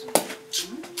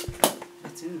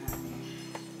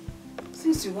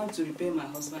 Since you want to repay my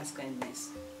husband's kindness,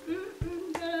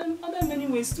 there are many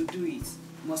ways to do it.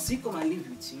 Must he come and live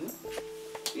with you?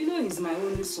 You know he's my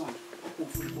only son.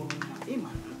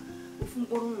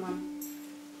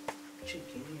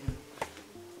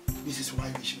 This is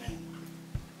why rich men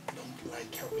don't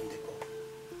like helping the poor.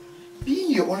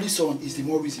 Being your only son is the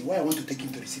more reason why I want to take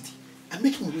him to the city and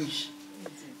make him rich.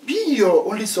 Being your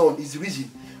only son is the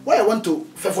reason why I want to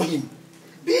favor him.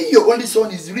 Being your only son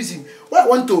is the reason why I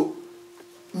want to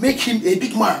make him a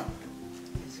big man.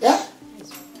 Yeah?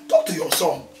 Talk to your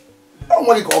son. Don't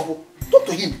worry, Gobo. Talk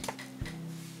to him.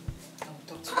 I will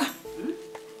talk to him.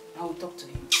 I will talk to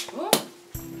him. Oh?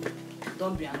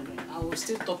 Don't be angry. I will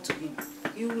still talk to him.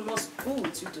 He must go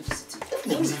with you to the city.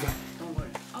 Don't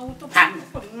worry. I will talk to him.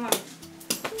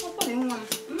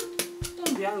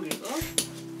 Don't be angry. Oh?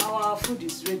 Our food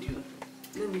is ready.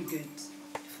 Let me get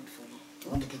food for you. You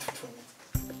want to get food for me?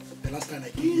 The last time I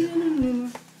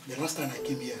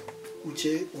came here,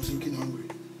 Uche was looking hungry.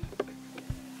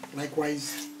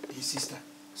 Likewise, his sister.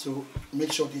 So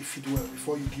make sure they feed well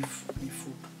before you give me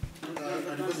food.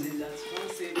 Don't say that.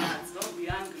 Don't say that. Don't be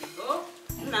angry. Oh?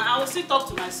 Now I will still talk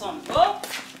to my son. Oh?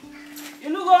 You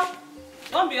know what?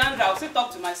 Don't be angry. I will still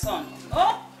talk to my son.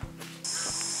 Oh?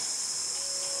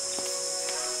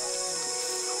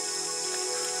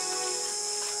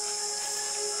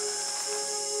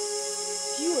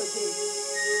 You again.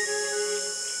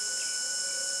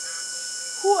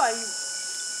 Who are you?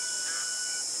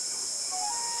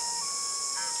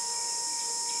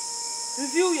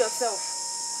 Reveal yourself.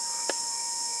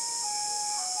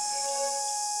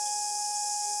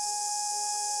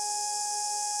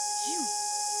 You.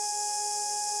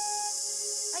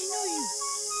 I know you.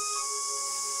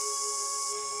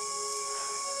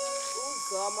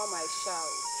 Uzoma, my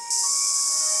child.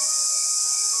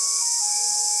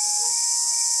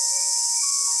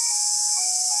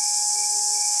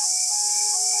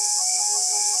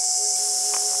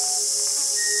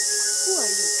 Who are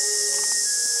you?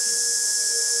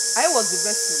 I was the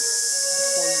vessel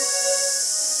before you.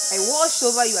 I watched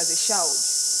over you as a child.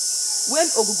 When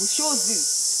Ogwugwu shows you,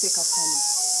 take after me.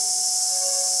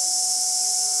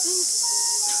 And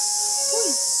who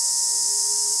is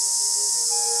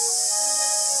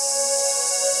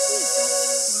that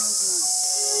young man?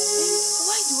 And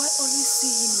why do I always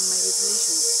see him in my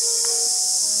revelations?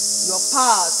 Your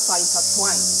paths are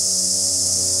intertwined.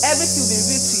 Everything will be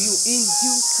revealed to you in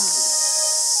due time.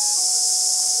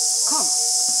 Come.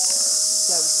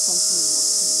 There is something you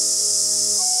must do.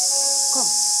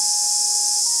 Come.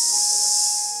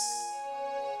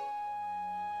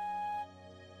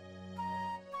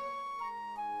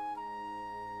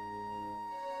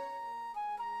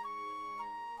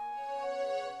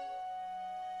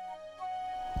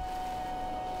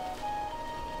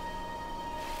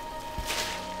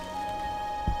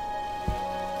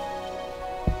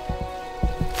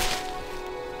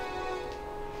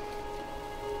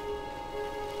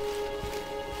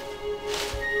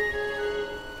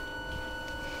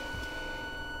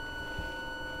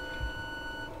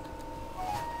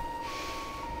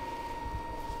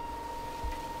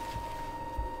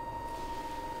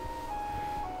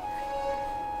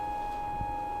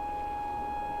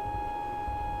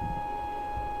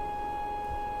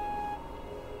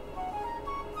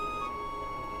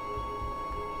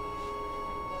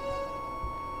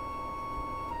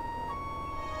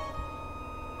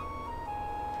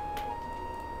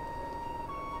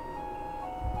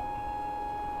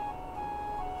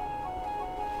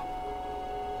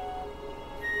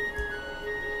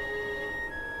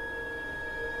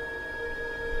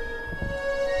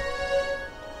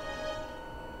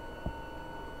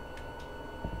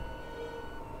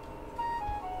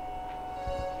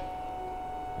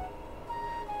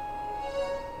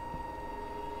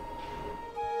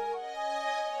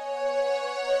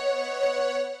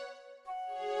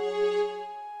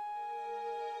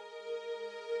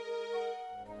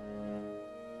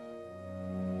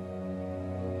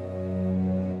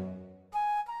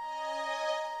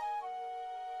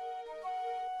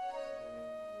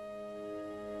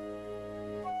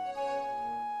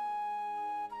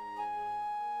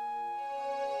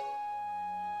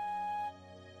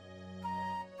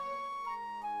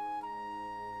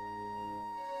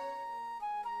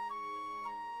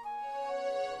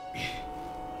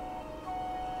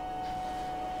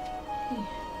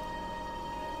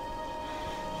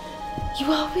 You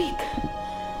are weak.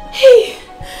 Hey!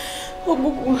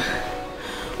 Ogwugwu.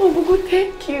 Ogwugwu,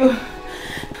 thank you.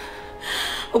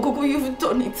 Ogwugwu, you've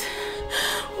done it.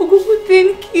 Ogwugwu,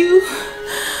 thank you.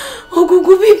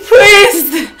 Ogwugwu, be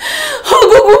praised.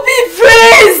 Ogwugwu, be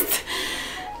praised.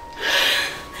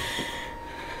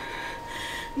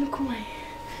 Nukumai.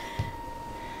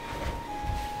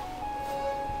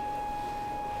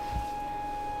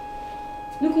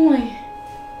 Nukumai.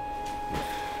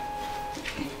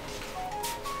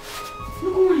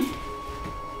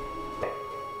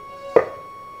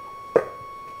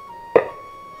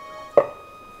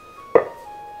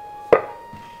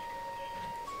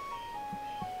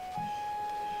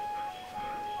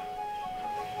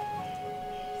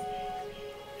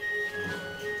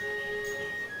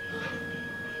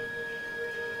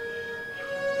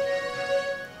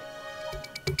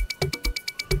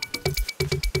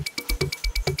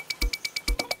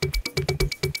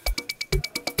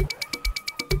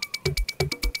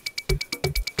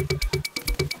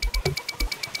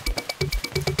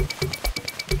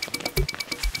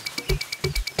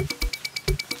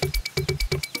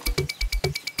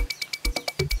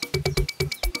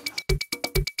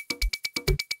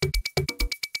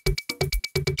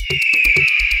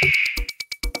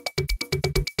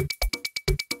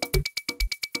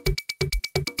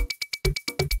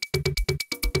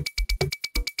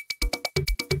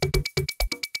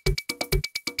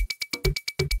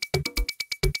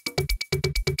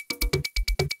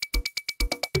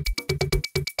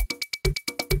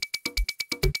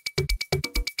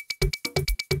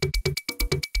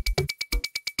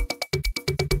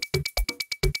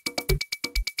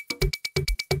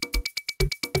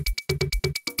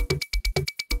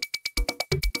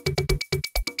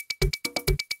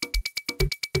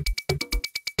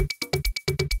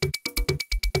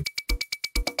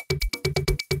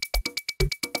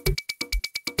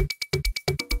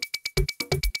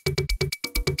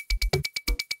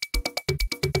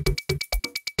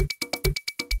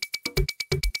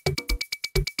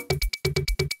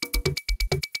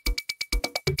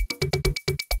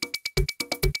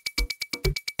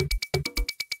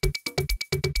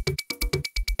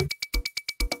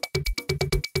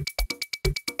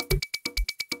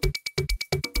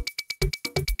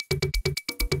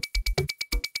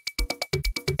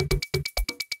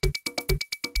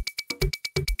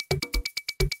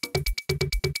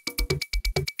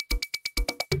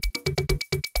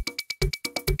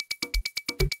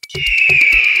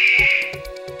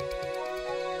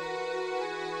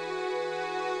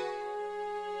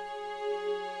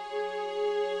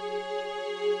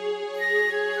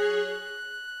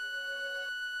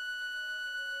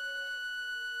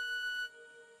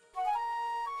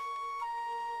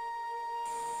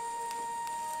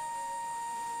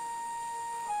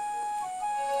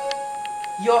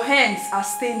 Your hands are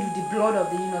stained with the blood of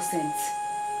the innocent.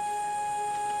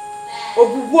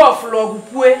 Ogwugwu of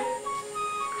Ogwugwu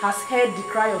has heard the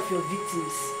cry of your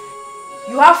victims.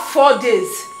 You have 4 days.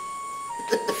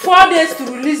 4 days to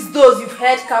release those you've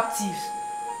held captive,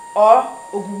 or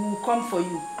Ogwugwu will come for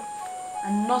you.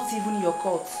 And not even your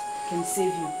court can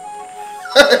save you.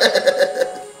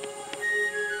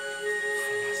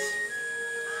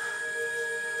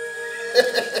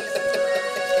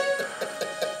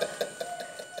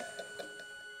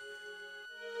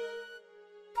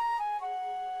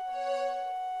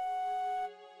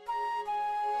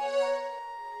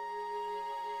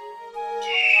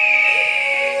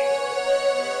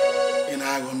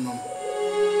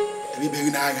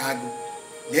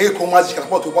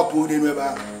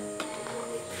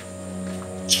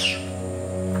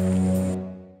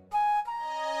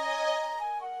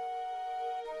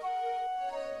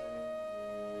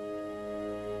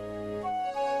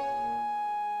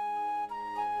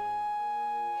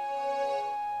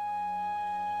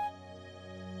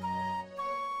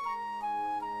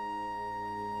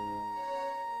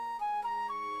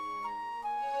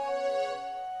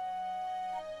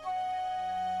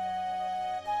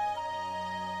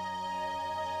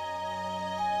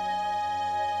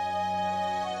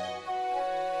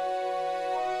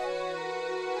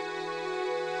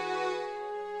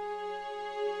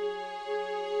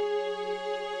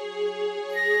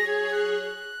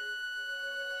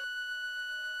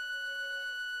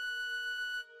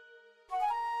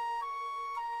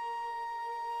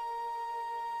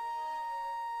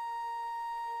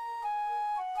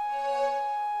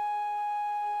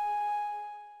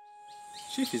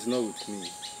 Chief is not with me.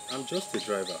 I'm just a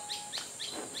driver.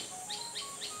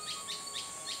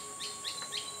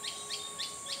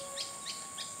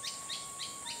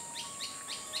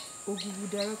 Ogwugwu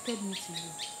directed me to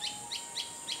you.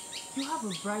 You have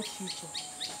a bright future.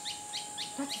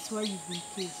 That is why you've been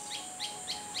caged.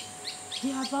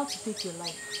 They are about to take your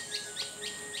life.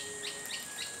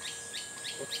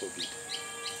 God forbid.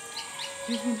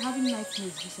 You've been having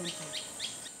nightmares recently.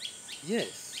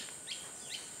 Yes.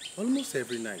 Almost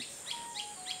every night.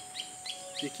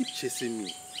 They keep chasing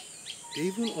me. They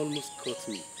even almost caught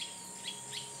me.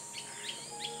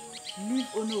 Leave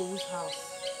Onowu's house.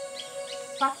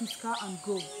 Pack his car and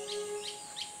go.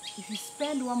 If you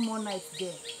spend 1 more night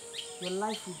there, your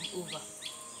life will be over.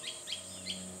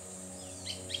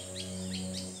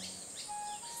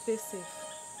 Stay safe.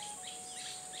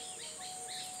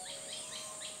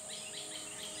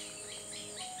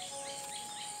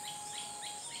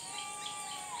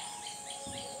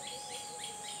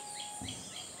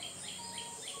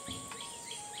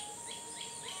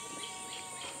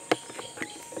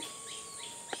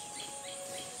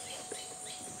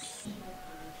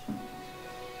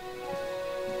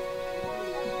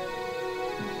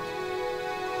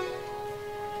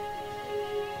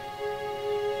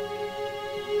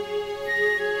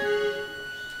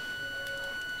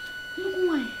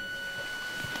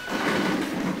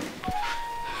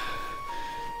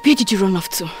 Where did you run off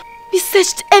to? We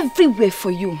searched everywhere for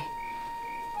you.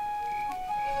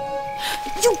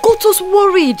 You got us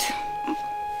worried.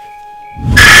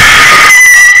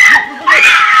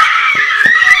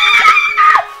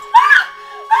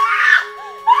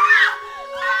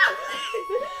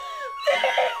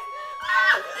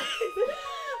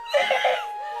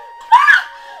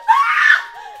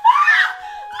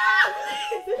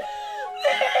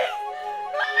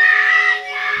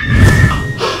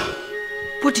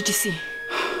 What did you see?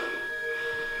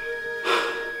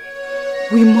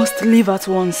 We must leave at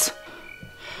once.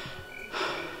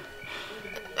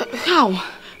 How?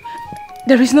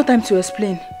 There is no time to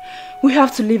explain. We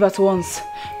have to leave at once.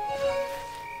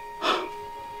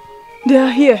 They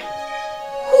are here.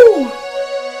 Who?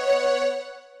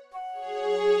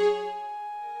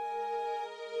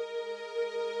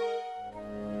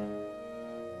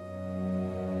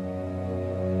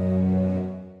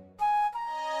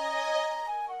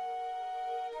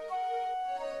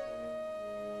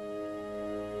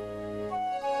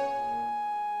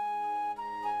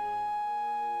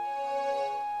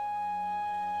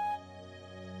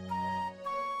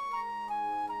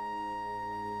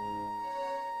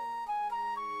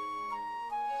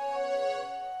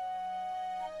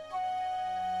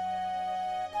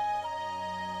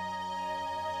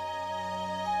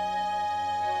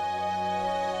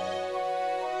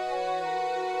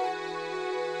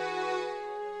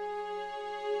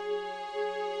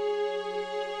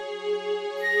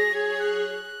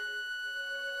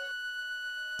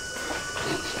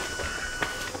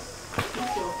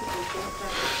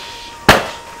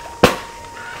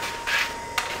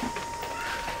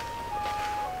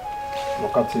 No,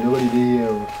 Captain, nobody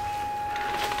there.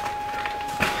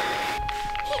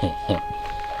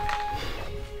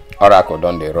 Oracle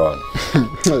done they run.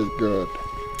 Oh God.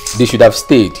 They should have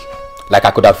stayed. Like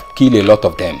I could have killed a lot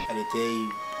of them. I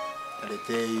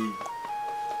tell you.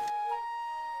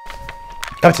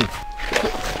 Captain.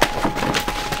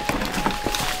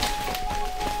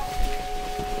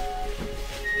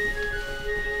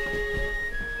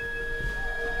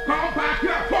 Come back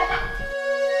here, come back.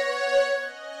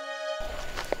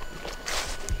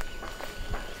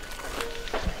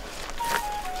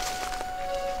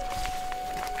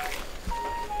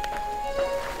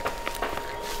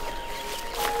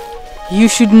 You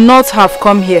should not have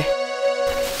come here.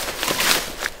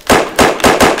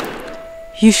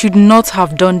 You should not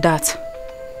have done that.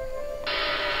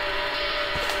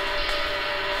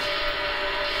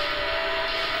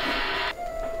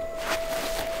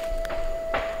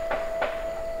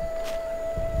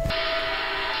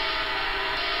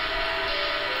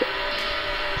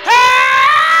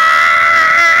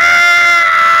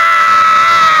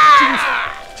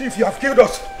 Chief, you have killed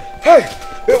us. Hey,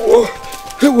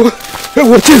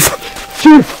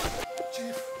 Chief.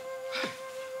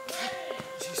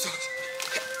 Jesus.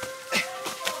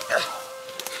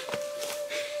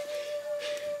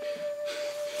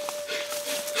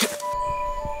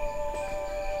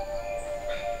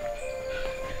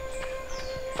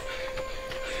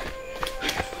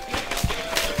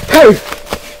 Hey!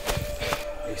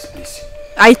 Please.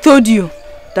 I told you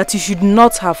that you should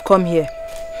not have come here.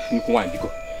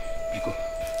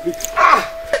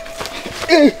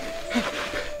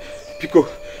 Biko.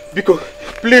 Biko,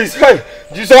 please, hey,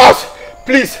 Jesus,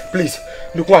 please,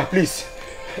 look why, please.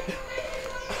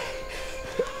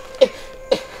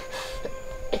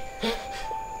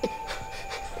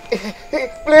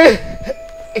 Please.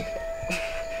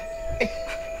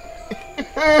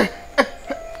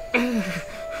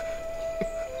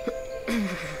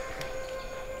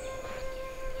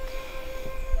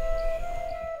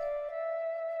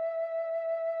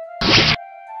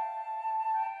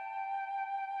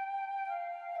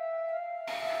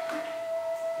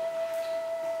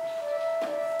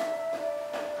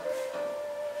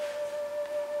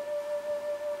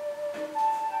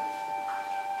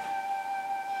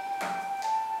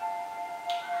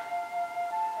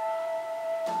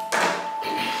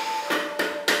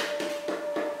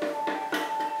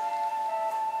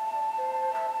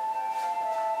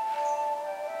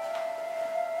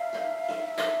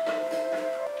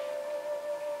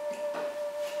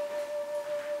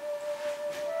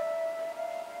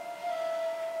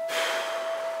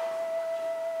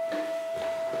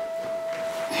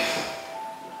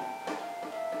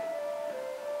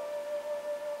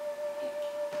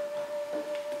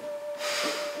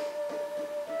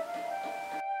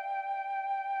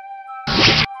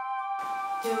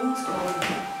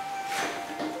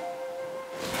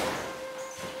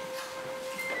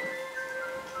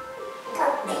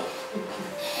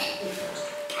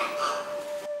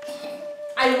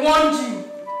 I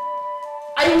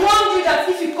warned you that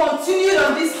if you continued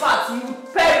on this path, you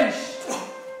would perish.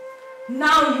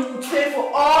 Now you will pay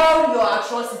for all your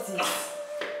atrocities,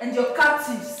 and your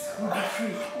captives will be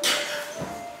free.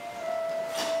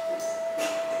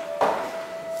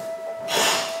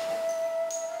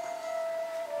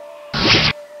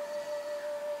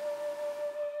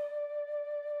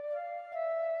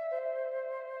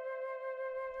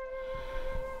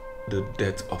 The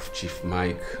death of Chief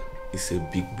Mike is a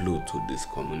big blow to this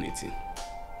community.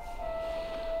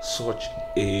 Such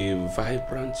a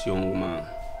vibrant young man,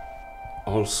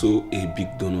 also a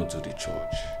big donor to the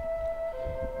church.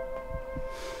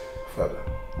 Father,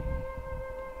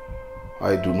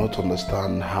 I do not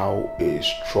understand how a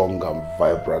strong and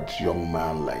vibrant young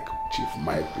man like Chief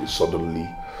Mike will suddenly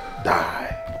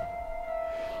die.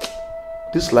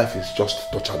 This life is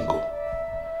just touch and go.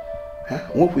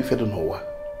 What we don't know what?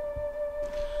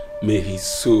 May his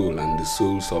soul and the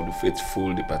souls of the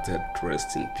faithful departed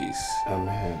rest in peace.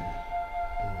 Amen.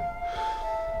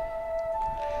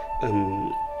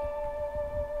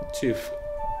 Chief,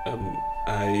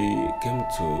 I came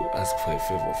to ask for a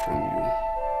favor from you.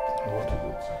 What is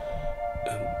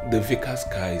it? The vicar's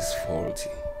car is faulty.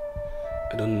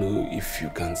 I don't know if you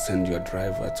can send your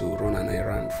driver to run an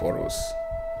errand for us.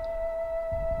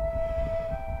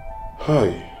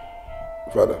 Hi,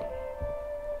 Father.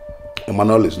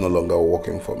 Emmanuel is no longer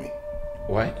working for me.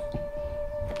 Why?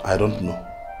 I don't know.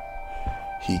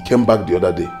 He came back the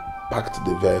other day, packed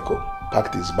the vehicle,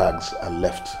 packed his bags and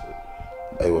left.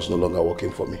 He was no longer working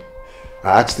for me.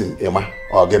 I asked him, Emma,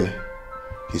 again.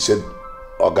 He said,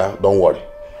 Oga, don't worry.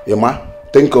 Emma,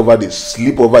 think over this,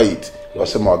 sleep over it. I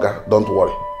said, Oga, don't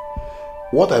worry.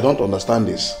 What I don't understand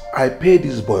is, I pay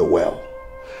this boy well.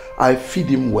 I feed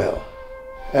him well.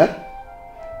 Eh?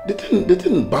 The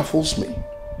thing baffles me.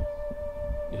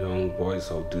 Young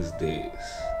boys of these days,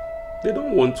 they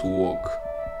don't want to work.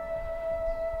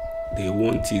 They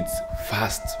want it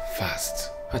fast.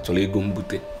 Actually,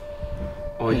 gumbute.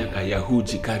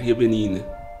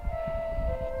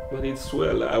 But it's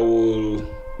well, I will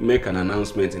make an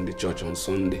announcement in the church on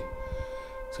Sunday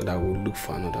so that we'll look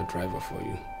for another driver for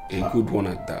you. A good one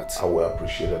at that. I will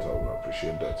appreciate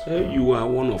that. You are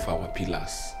one of our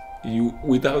pillars.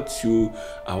 Without you,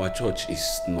 our church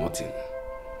is nothing.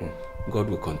 God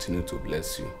will continue to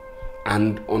bless you.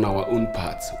 And on our own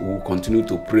part, we will continue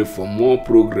to pray for more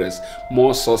progress,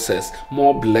 more success,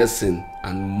 more blessing,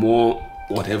 and more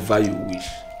whatever you wish.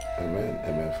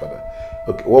 Amen, Father.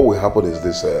 Okay, what will happen is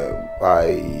this.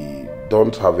 I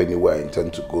don't have anywhere I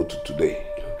intend to go to today.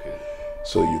 Okay.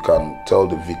 So you can tell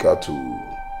the vicar to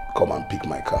come and pick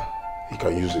my car. He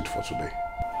can use it for today.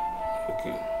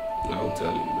 Okay. I'll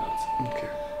tell him that. Okay.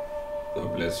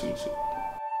 God bless you too.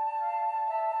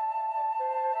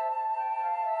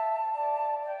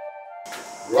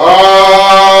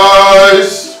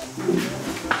 Rise!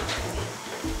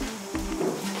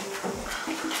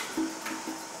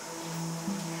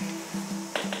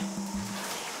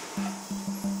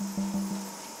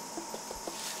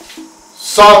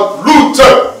 Salute!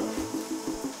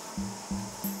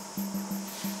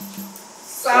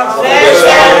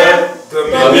 Salvation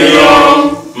Dominion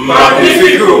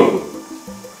Magnificum.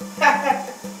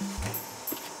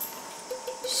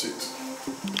 Sit.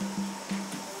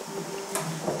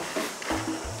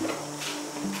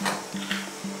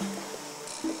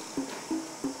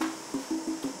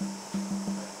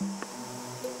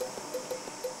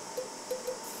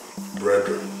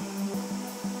 Brethren,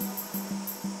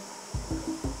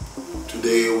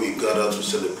 today we gather to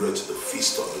celebrate the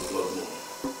feast of the blood moon,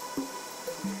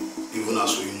 even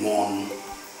as we mourn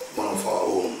one of our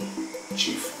own,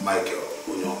 Chief Michael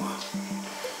Onyoma.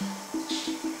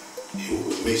 He will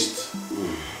be missed,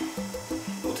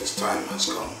 but his time has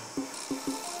come.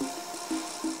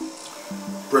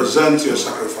 Present your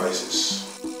sacrifices.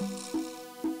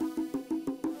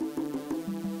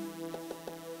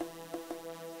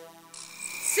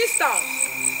 Sisters,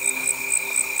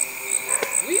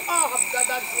 we all have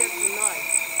gathered here tonight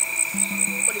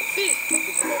for the feast of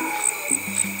the blood.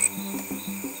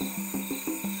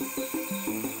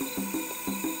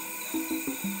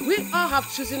 We all have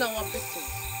chosen our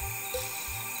victims.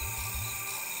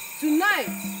 Tonight,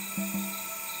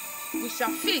 we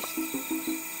shall feast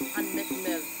and make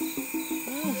merry.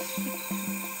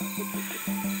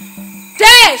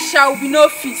 There shall be no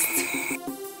feast.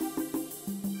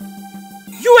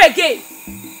 You again!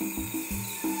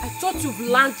 I thought you've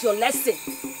learned your lesson.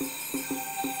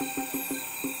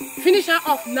 Finish her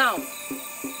off now.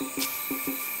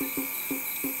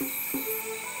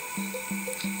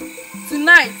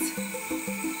 Tonight,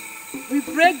 we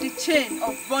break the chain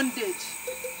of bondage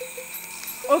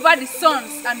over the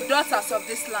sons and daughters of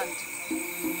this land.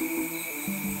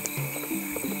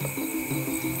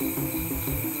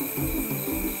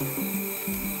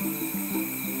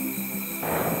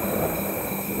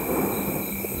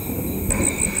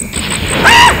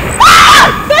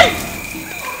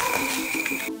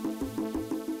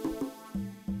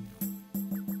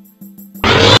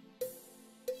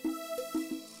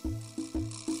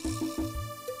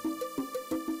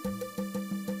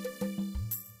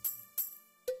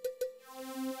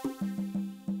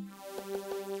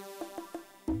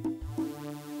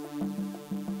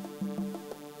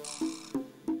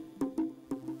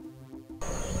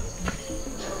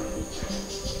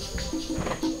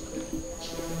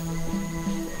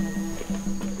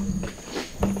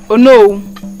 Oh no!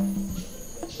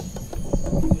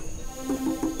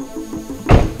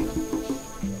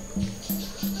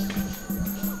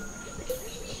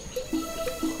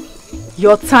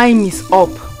 Your time is up.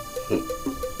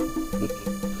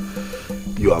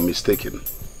 You are mistaken.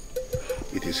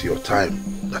 It is your time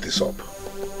that is up.